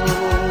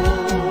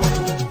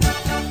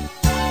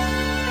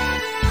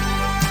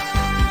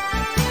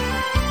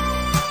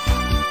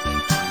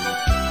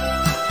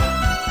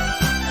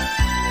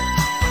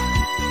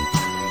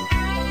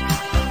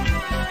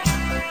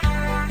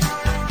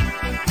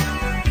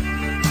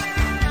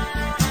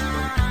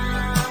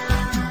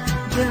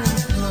 The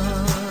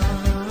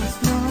first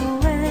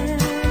Noel,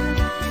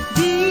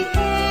 the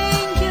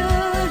angel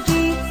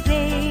did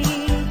say,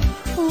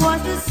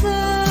 was a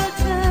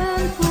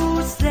certain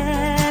poor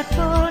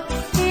shepherd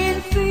in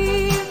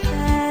field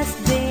as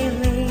they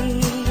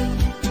lay.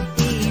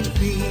 In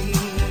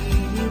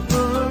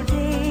fever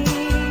day,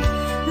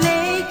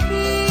 lay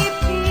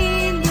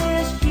keeping the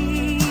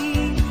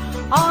sheep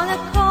on a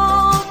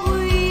cold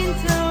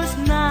winter's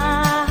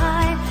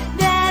night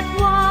that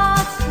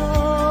was so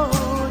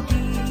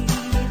deep.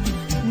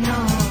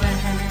 Noel,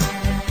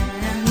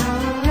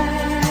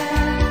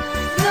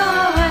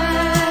 Noel,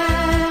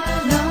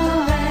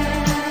 Noel,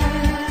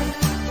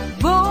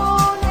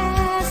 born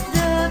as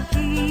the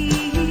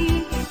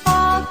King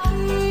of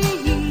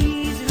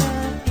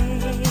Israel.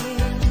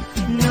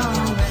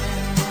 Noel,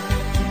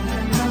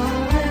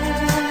 Noel,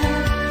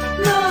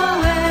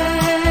 Noel,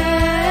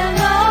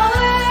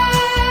 Noel,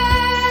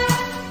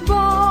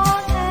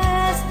 born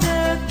as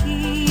the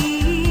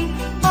King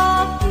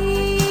of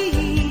Israel.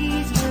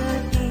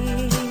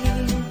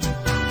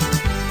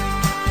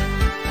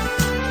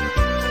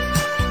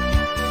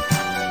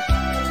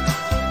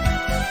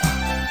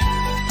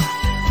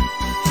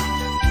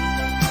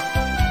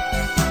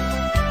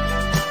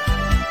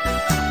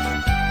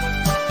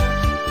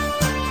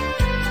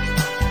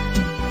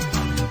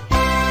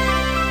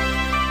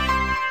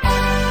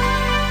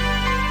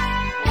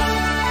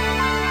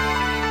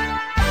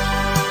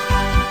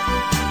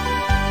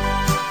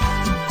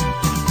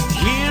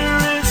 Here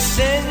is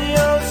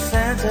Senor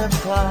Santa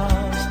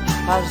Claus.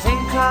 I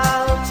think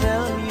I'll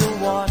tell you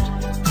what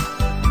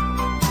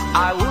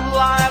I would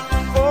like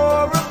for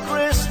a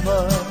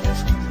Christmas,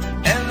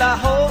 and I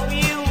hope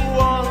you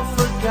all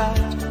forgot.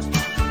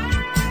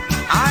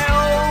 I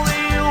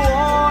only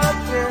want a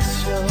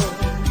pistol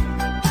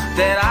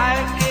that I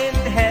can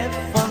have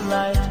for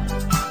night,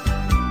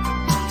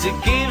 to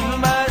give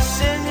my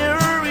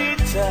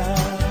senorita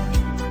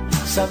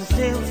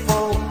something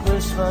for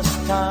Christmas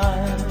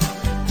time.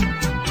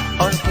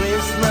 On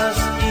Christmas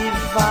Eve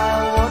I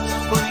watch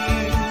for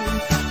you,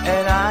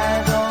 and I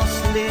don't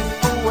slip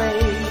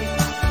away.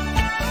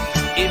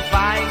 If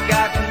I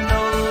got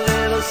no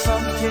little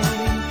something,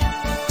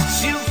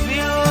 you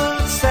feel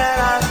sad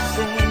I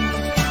think.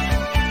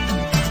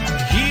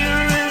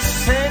 Here is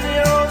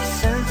Senor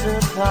Santa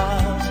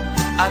Claus,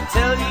 I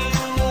tell you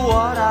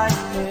what I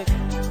pick.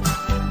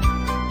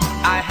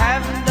 I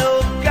have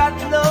got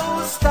no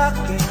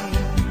stocking,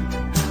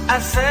 I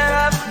set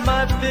up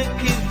my big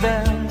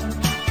event.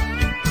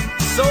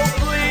 So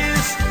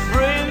please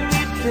bring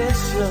me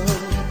peso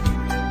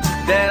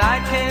that I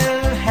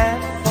can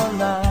have for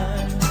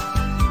night,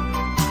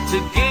 to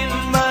give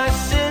my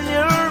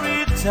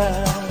senorita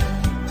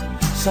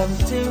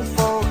something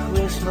for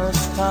Christmas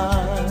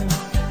time.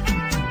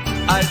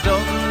 I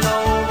don't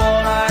know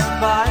what I'd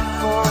buy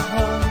for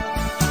her.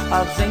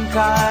 I think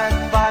I'd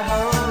buy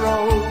her a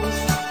rose,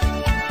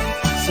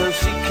 so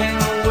she can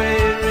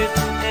wear it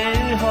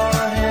in her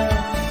hair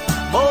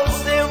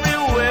most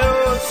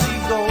everywhere she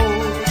goes.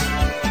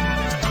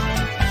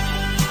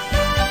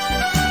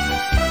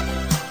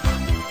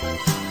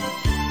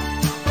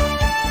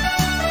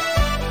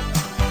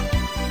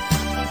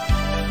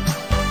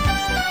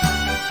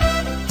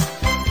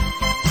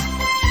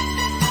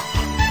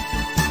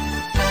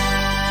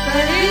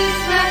 Feliz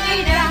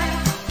Navidad,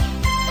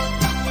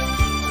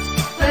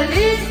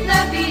 Feliz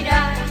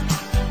Navidad.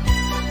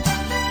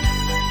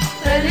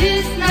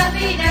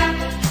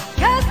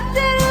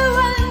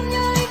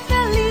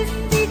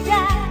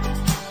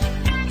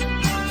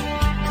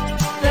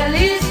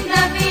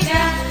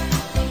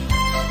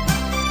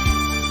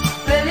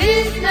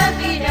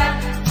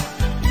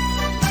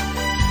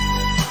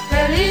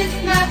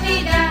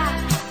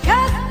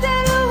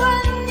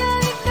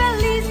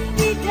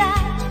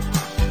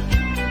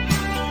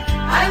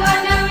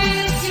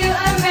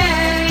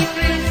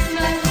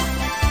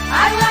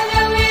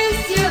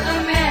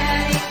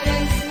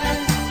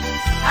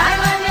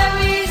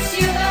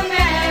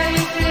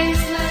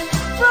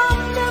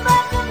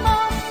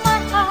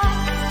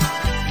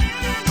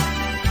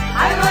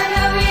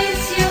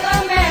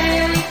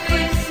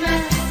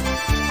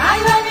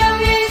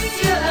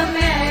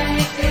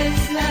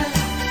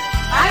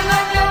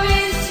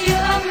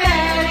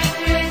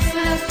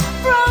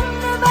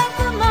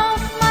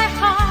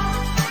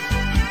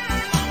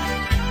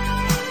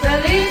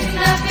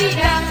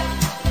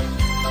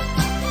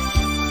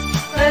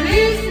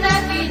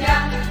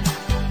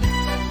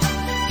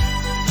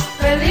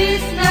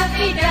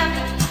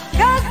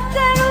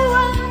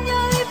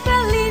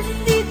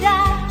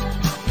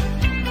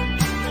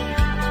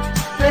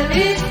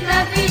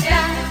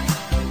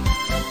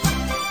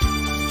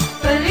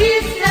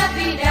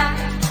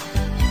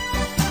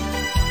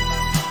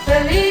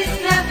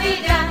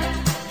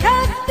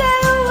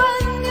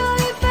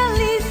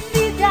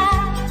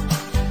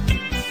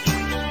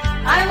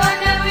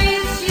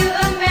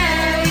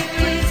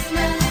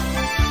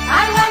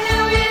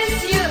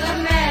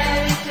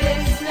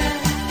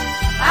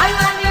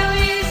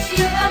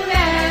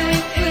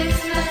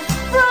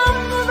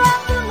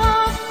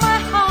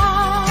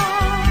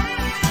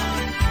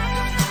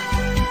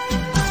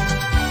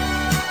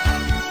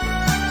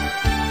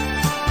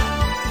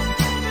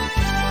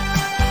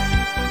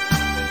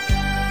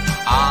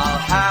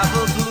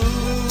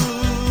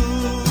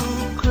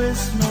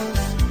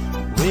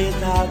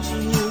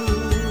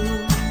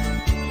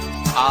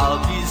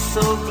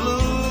 so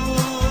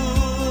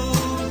blue,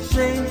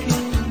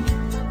 thinking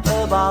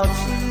about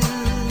you.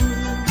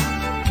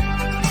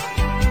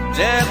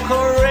 Decorations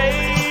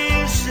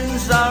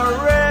are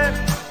red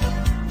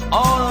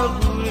on a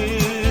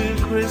green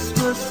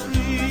Christmas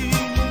tree.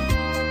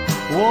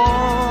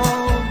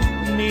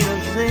 Won't mean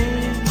a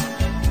thing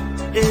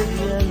if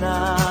you're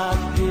not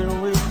here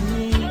with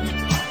me.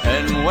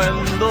 And when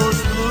those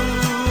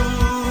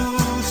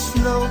blue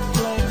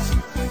snowflakes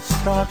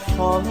start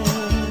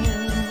falling,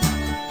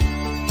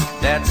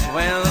 that's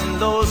when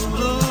those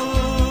blue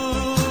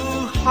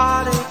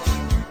heartaches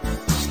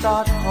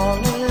start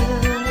calling.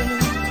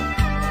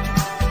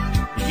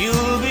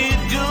 You'll be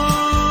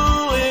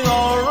doing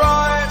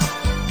alright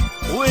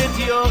with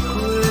your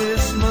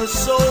Christmas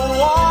so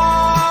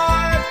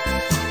white,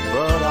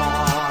 but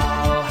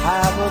I'll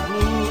have a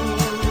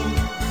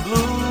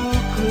blue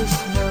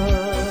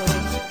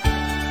Christmas.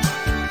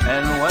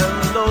 And when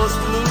those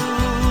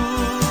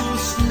blue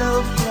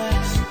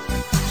snowflakes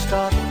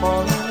start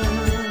falling,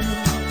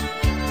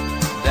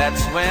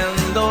 that's when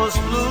those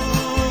blue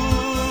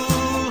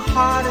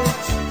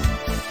heartaches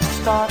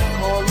start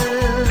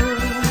calling.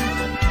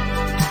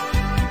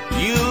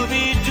 You'll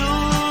be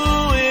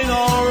doing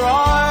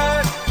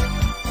alright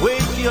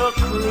with your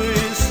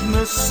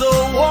Christmas so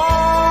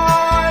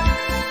white,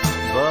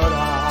 but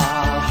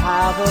I'll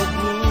have a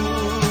blue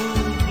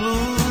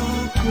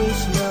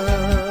Christmas.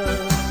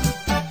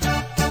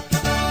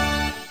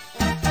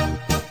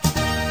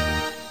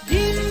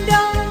 Ding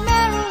dong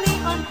merrily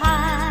on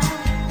high,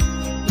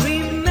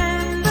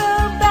 remember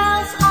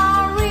bells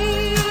are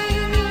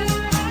ringing.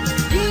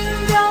 Ding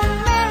dong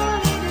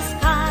merrily the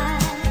sky,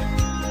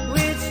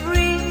 which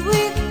ring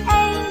with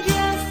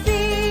angels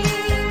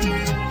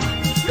singing.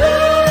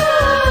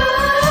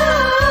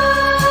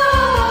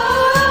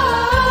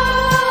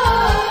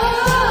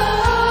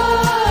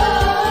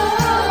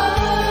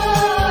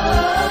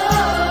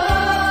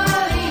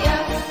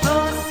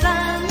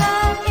 Hosanna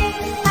in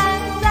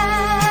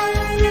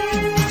accents.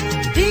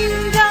 Ding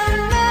dong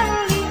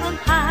merrily on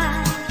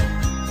high,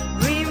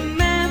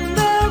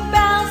 remember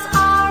bells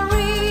are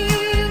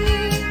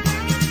ringing.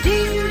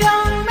 Ding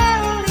dong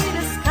merrily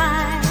the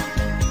sky,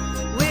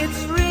 which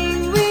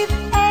ring with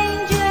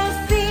angels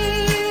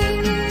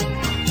singing.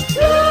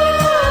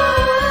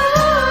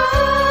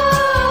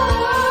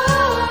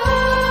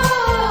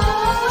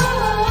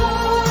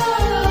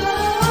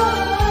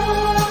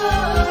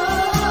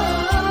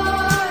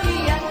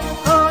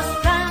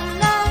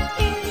 Hosanna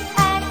in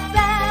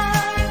accents.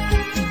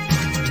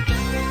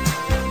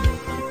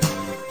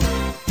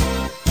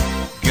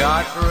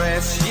 God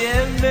rest ye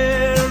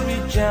merry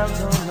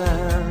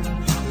gentlemen,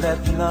 let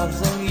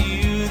nothing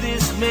you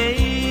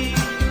dismay.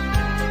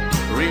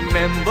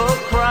 Remember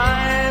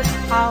Christ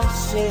our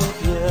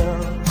Savior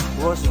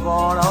was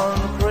born on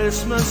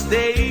Christmas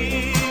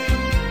Day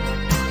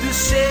to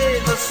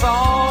save us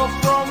all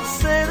from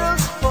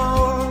Satan's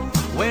fall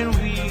when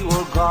we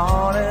were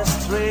gone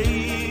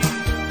astray.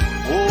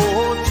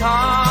 Oh,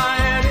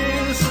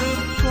 tidings of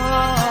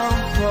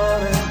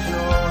comfort and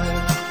joy,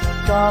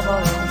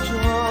 comfort and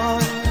joy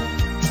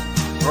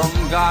from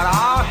God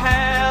our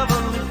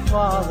Heavenly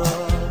Father.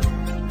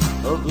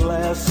 A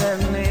glass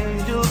and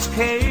angels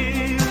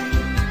came,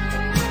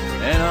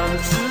 and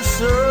unto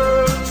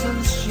certain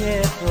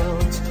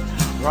shepherds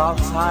brought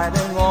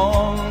tidings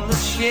on the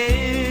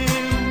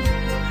shame,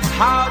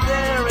 how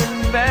there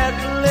in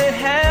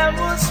Bethlehem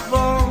was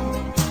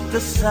born the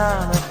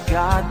Son of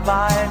God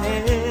by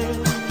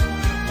name.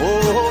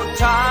 Oh,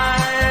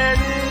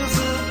 tidings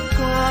of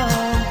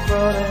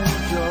comfort and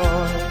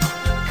joy,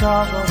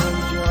 comfort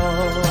and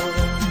joy.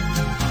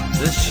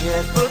 The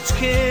shepherds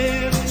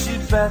came to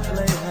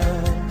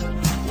Bethlehem,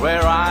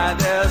 where I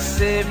their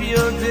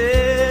Savior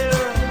dear.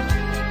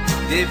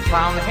 They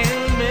found him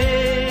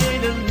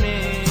made a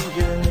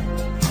manger,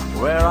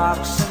 where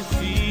oxen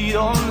feed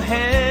on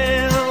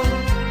him.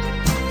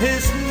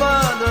 His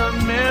mother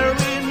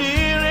Mary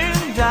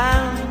kneeling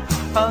down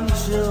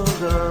until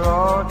the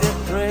Lord did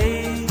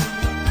pray.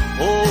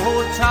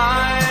 Oh,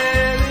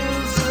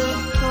 tidings of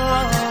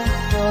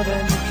comfort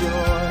and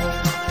joy,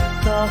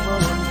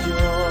 comfort and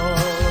joy.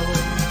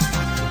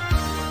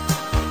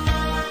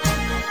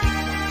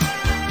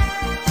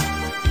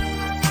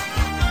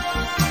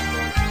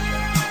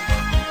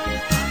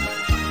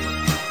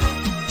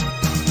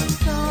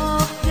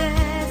 Soft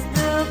as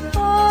the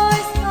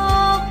voice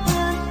of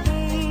an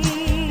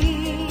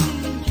angel,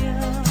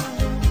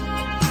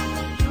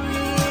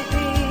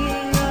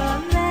 breathing a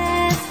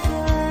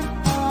lesson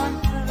on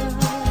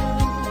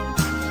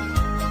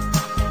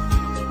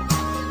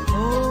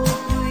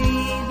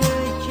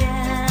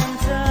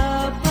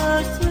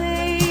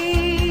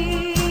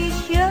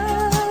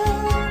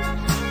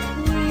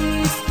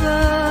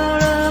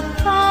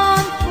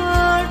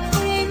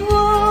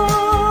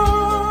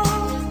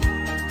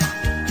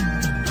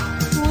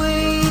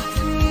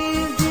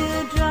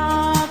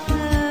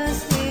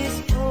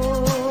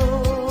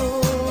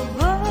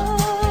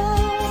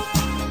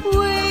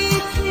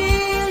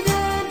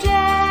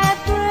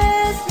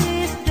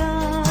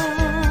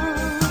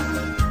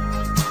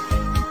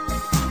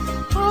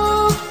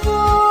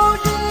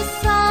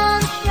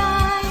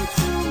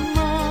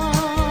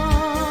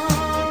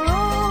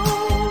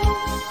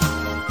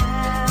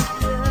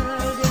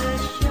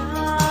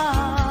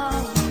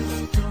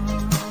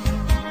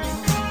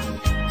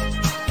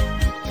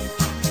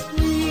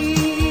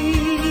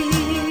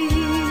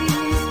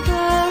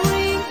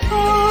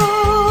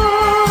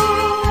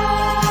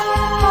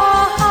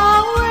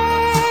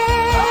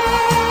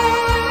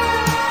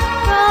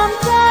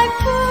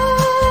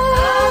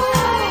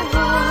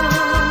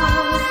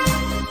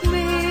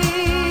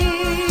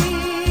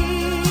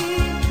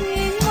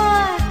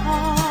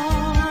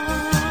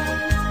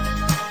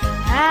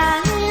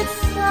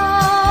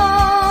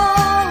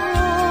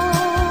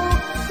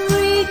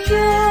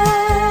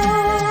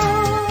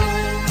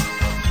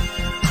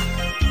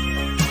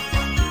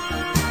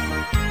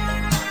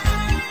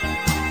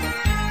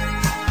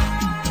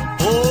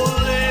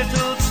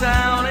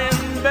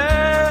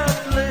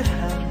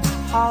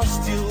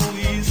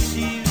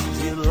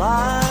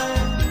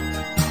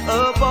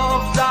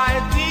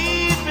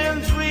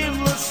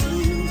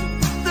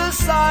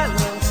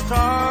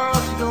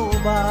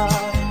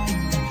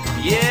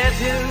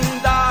Yet in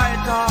thy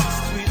dark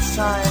street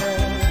sign,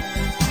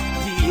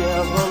 the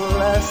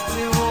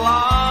everlasting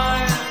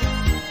light,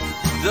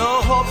 the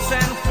hopes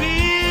and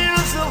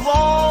fears of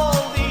all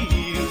the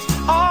years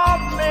are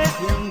met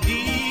in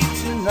thee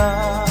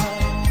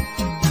tonight.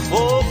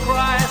 Oh,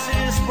 Christ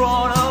is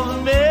born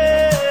of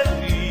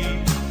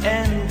Mary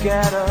and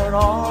gathered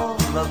all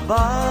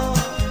above.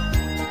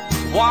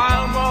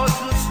 While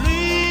Moses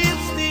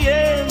sleeps, the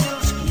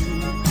angels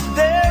keep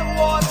their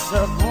watch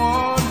of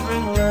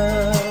wandering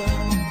love.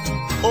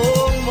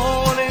 Oh,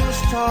 morning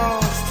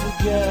stars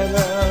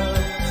together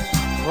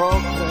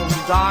proclaim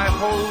thy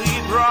holy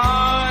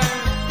bride,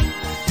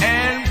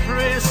 and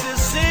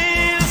praises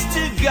sings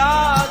to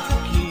God the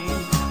King,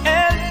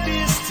 and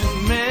peace to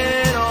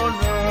men on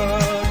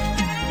earth.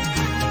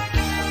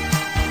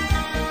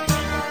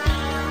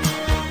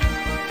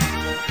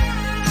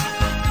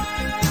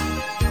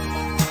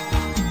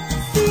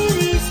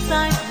 City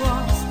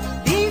sidewalks,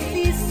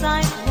 busy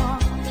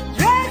sidewalks,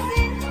 dressed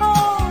in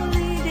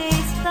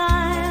holiday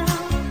style.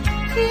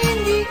 In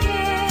the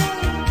air,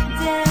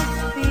 there's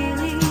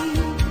feeling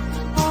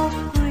of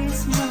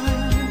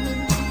Christmas.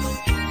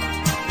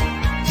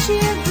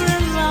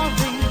 Children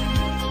loving,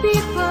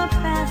 people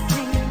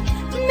passing,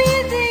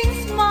 meeting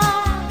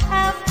smile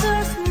after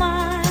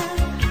smile,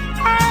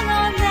 and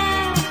on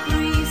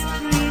every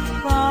street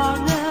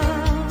corner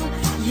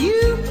you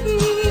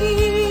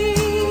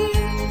hear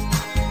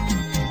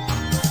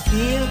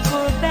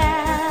silver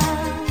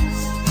bells,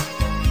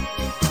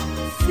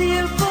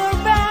 silver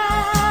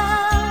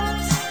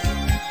bells.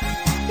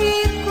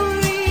 It's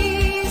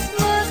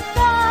Christmas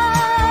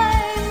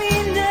time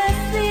in the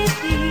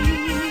city.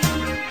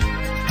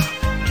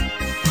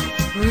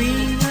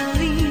 Ring a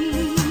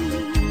ring,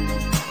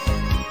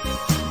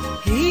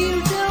 hear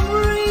the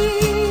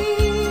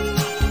ring.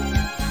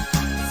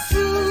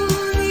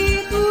 Soon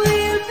it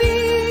will be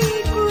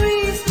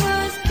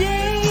Christmas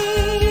Day.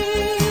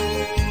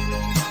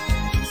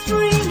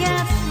 String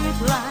at street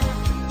light,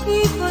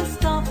 even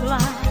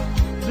stoplight,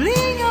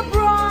 bling a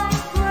bright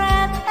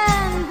red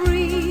and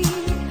green.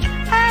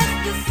 As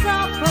the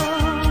supper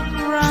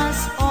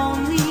runs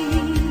only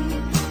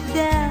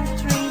their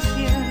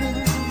treasure.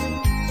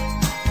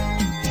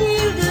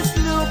 Hear the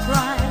snow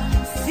cry,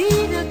 see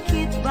the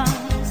kid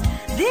bounce.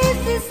 This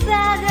is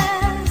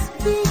Santa's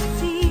big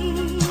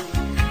scene.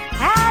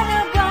 And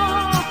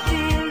above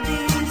till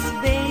this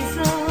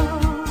basil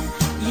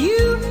you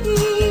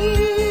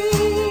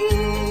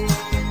hear.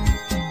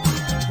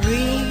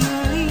 Ring a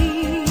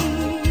ring,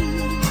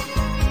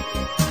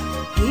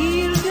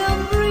 hear them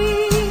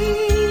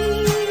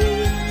ring.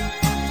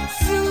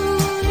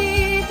 Soon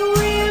it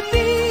will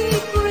be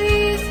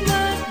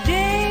Christmas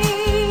Day.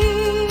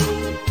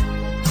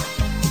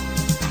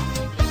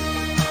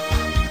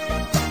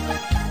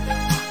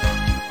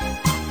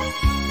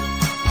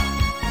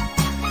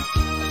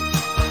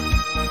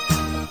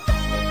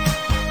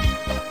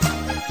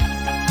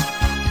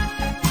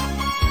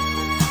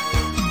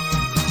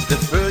 The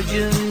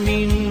Virgin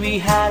mean we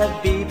had a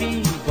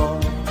baby boy.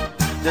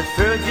 The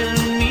Virgin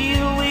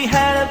mean we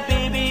had a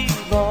baby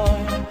boy.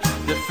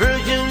 The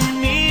Virgin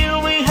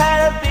mean we had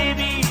a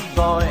baby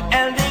boy,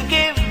 and they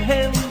gave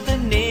him the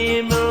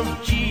name of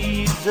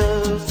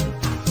Jesus.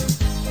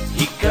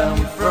 He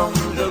come from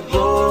the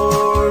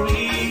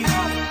glory.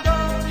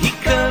 He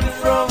come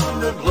from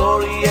the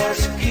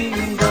glorious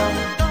kingdom.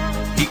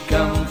 He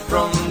come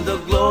from the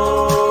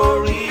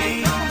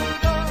glory.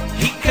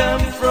 He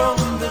come from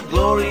the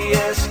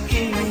glorious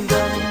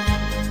kingdom.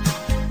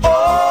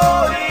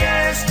 Oh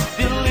yes,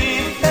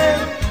 believe him.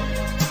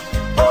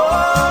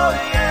 Oh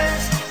yes,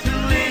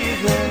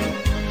 believe him.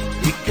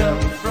 He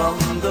come from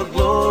the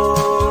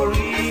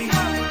glory.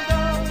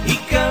 He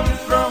come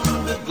from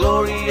the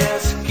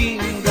glorious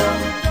kingdom.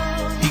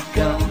 He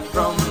come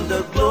from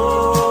the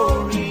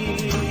glory.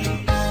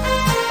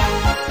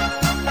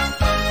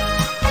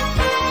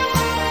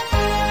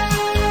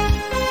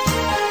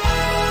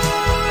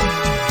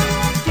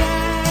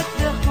 Deck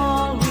the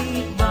hall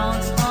with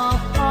boughs of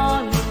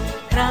holly,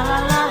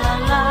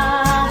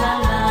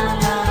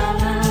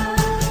 tra-la-la-la-la-la-la-la.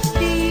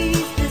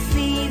 Tis the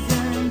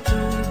season to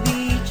be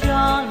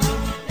jolly,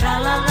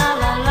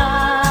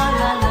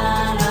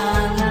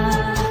 tra-la-la-la-la-la-la-la.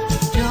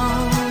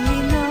 Jolly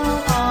know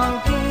all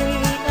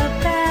gay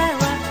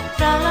apparel,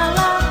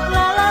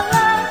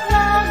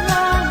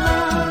 tra-la-la-la-la-la-la-la.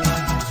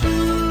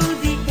 Through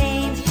the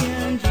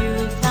ancient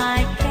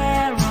Yuletide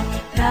carol,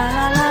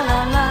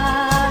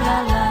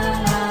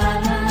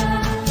 tra-la-la-la-la-la-la-la.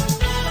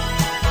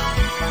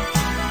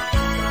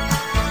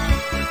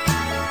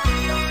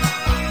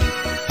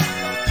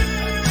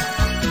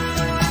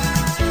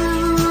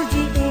 Through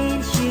the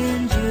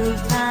ancient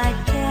Yuletide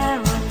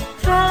carol,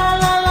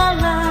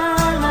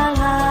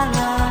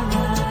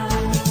 tra-la-la-la-la-la-la-la.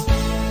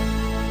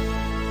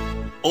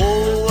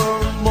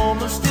 Over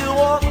moments still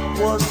walk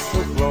was so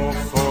low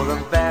for the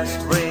best.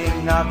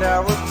 Bring out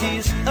our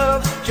tears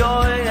of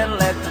joy and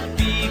let the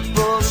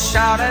people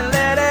shout and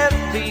let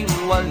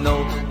everyone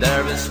know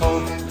there is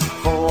hope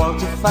for all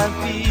to find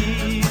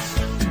peace.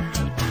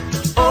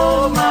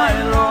 Oh my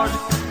Lord,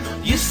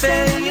 you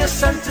send your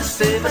son to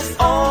save us,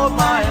 oh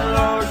my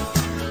Lord.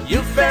 You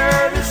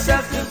fared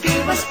yourself to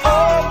give us,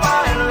 oh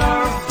my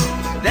Lord.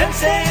 Then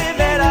say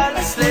that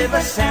I'll slave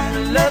us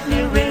and love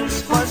me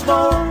reigns once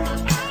more,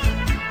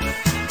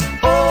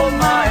 oh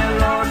my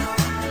Lord.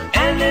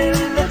 And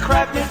in the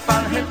crack we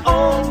found him,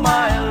 oh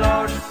my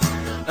Lord.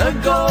 A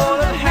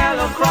golden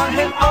halo crown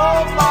him, oh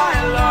my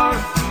Lord.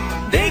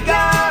 They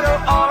gather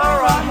all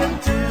around him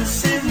to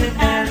see him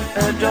and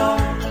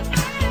adore,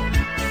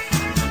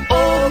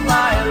 oh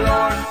my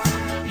Lord.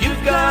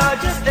 You've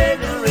got just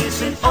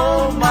adoration,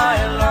 oh my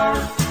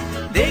Lord.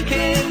 They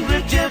came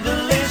with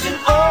jubilation,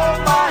 oh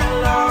my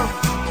Lord.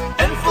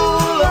 And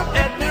full of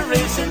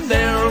admiration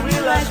they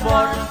realized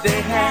what they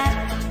had.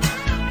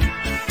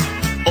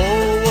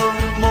 Oh,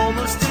 a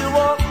moment still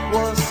what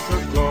was the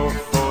glow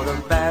for the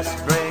best.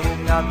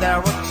 Bring out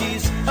their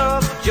tears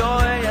of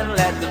joy and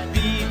let the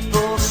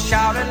people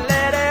shout and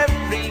let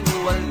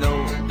everyone know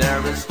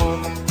there is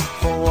hope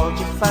for all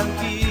to find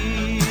peace.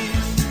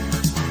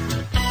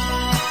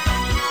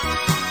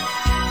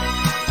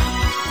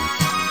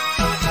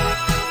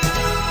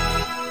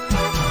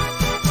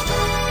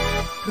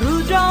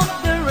 Rudolph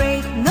the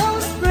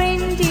red-nosed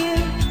reindeer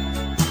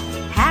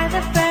had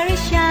a very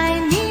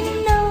shiny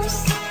nose,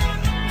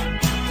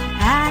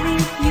 and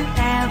if you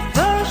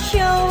ever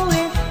show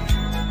it,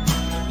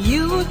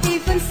 you would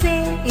even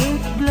say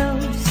it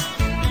blows.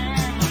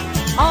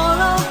 All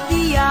of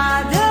the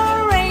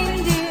other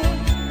reindeer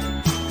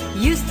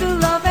used to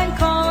love and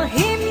call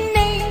him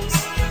names.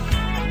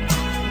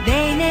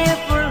 They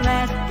never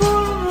let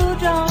poor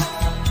Rudolph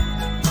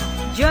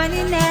join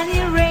in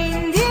any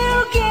reindeer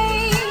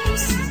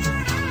games.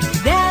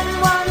 Then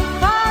one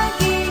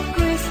foggy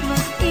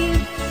Christmas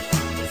Eve,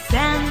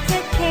 Santa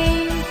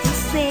came to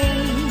say,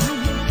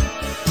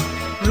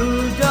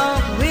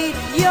 Rudolph, with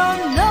your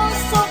nose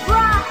so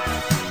bright,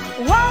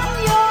 won't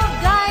your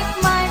guide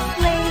my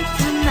sleigh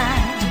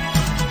tonight?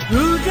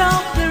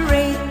 Rudolph the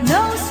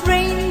red-nosed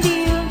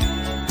reindeer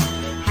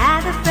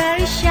had a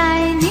very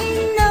shiny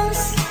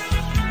nose,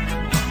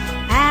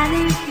 and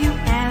if you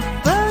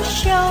ever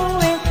show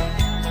it,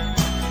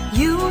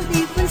 you would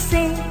even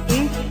say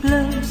it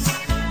blows.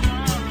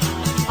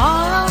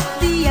 All of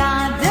the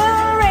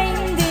other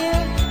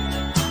reindeer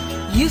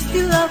used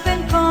to love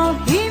and call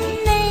him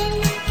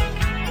names.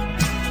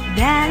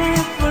 That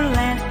never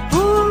let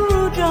poor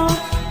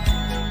Rudolph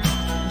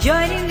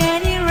join in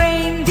any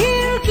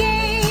reindeer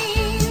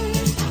game.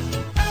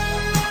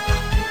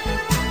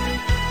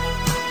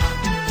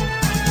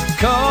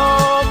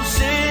 Come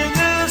sing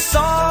a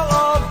song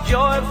of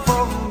joy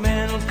for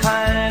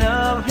mankind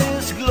of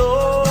his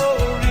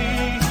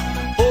glory.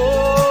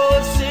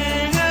 Oh,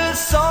 sing a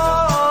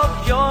song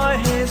of joy,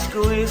 his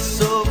grace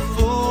so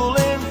full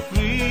and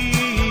free.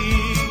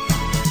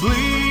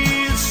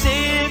 Please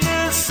sing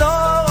a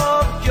song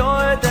of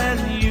joy that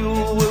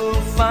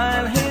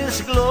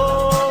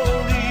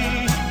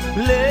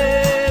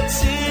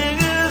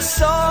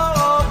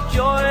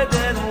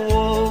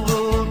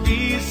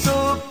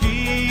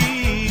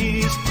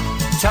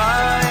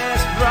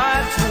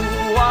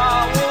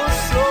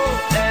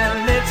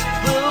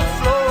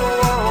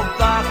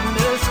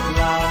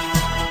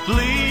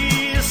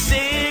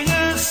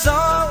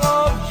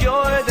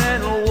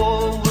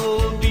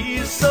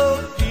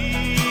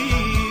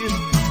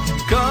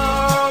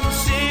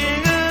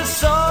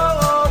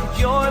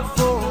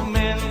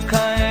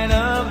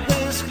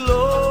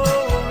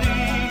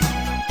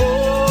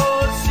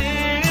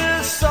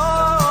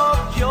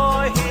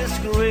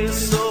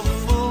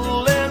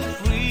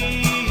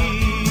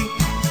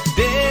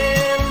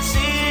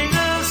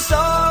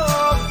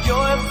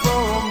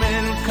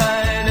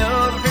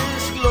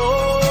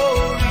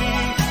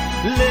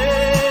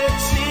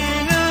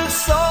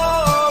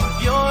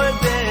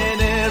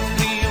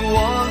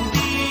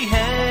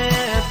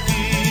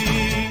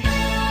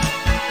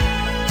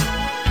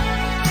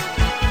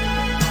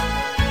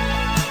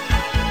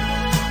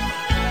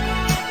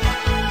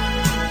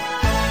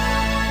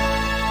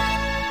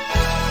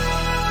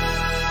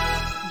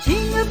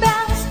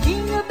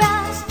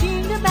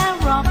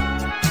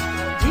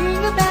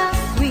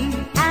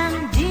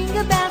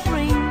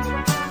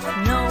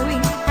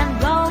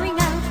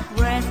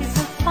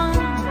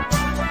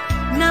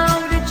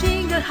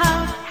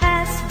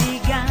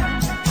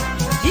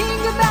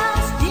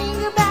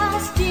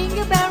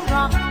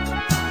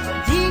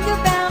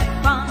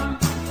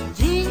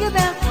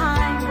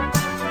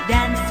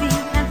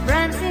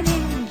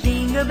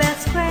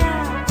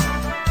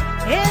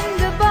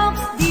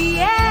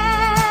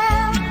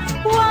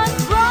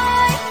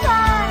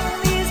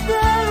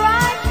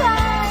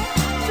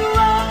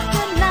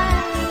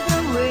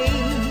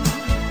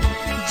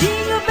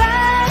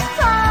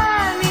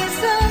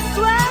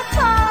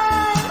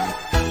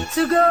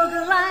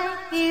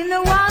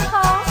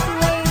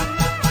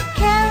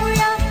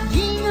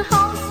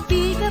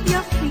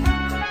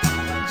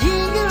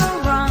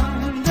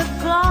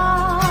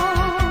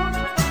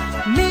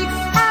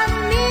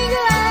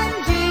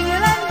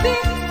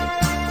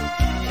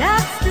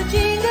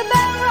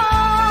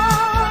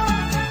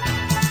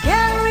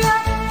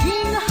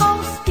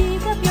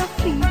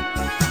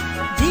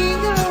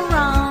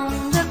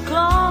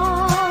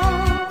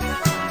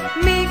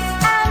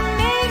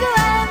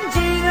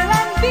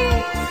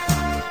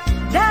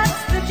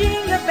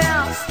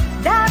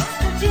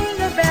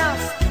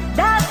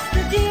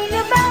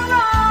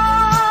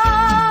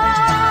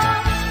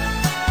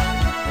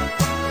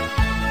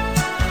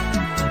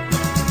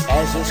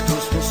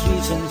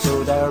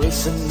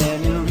isn't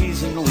any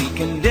reason we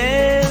can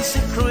dance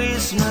a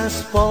Christmas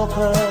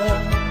polka.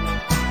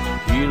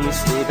 Hear the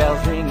sleigh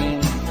bells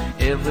ringing,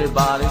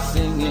 everybody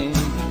singing,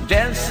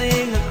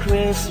 dancing a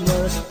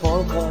Christmas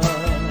polka.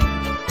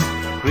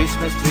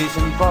 Christmas trees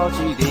and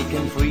party, they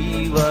can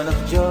free one of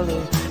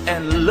jolly,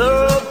 and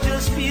love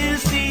just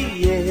fills the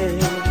air.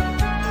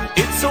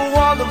 It's a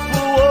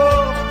wonderful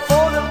world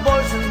for the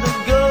boys and the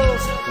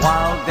girls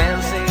while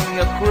dancing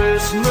a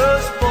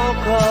Christmas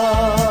polka.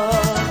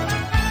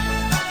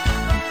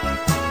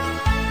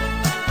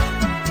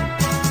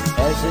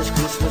 As it's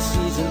Christmas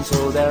season,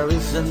 so there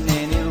isn't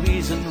any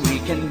reason we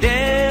can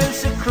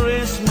dance a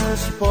Christmas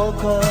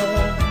polka.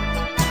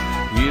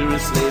 Hear the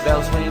sleigh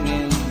bells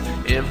ringing,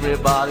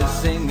 everybody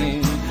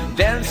singing,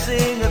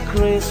 dancing a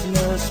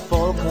Christmas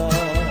polka.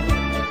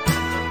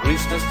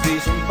 Christmas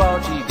trees and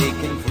party, they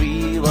can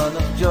free one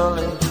of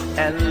jolly,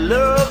 and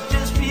love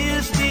just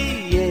fills the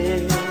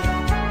air.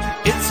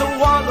 It's a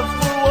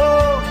wonderful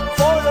world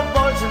for the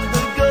boys and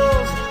the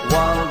girls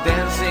while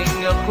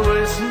dancing a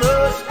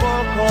Christmas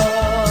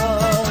polka.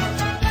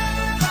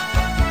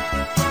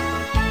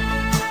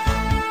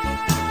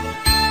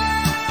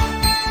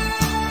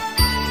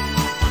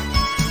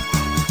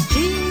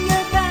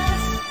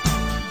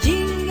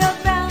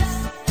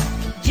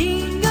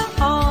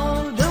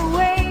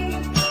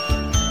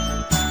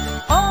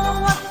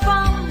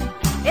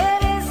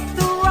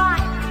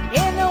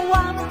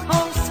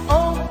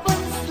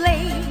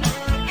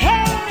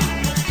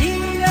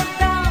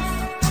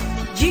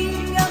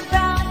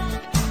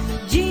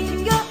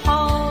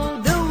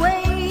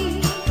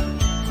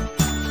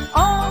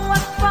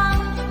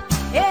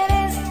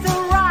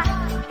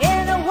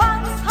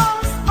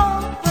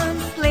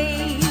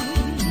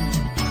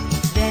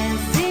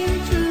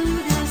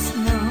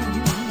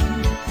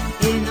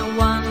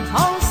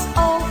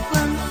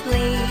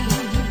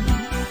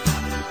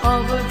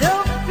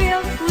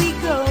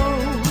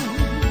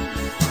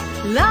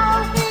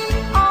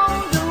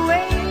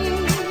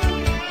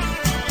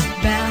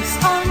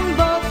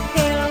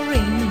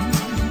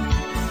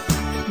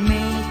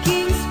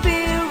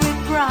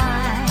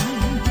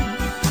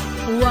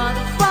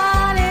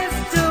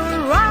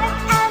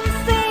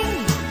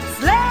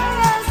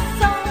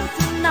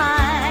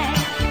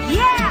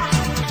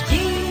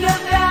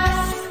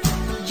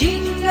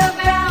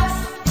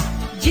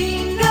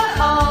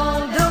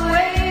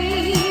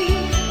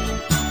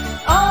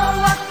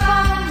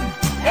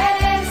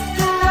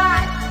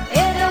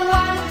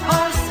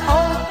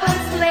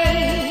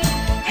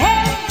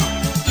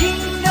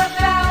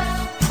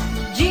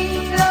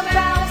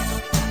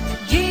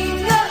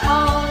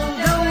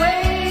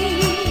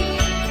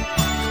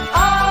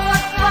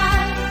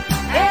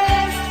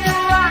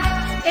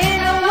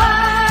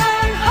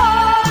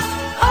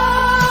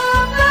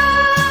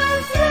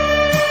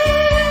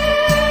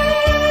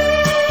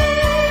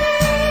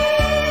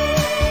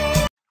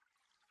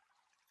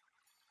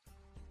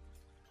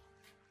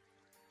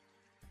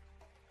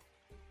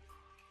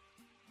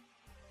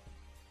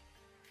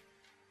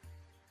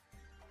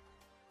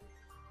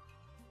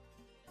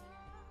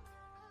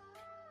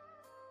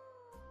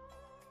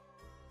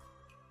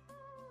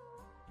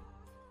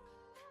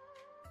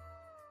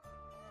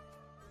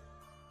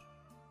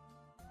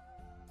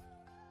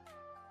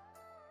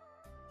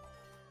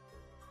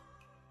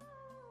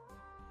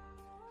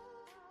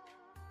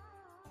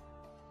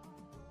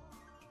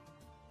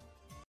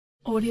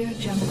 Audio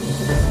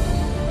Jungle.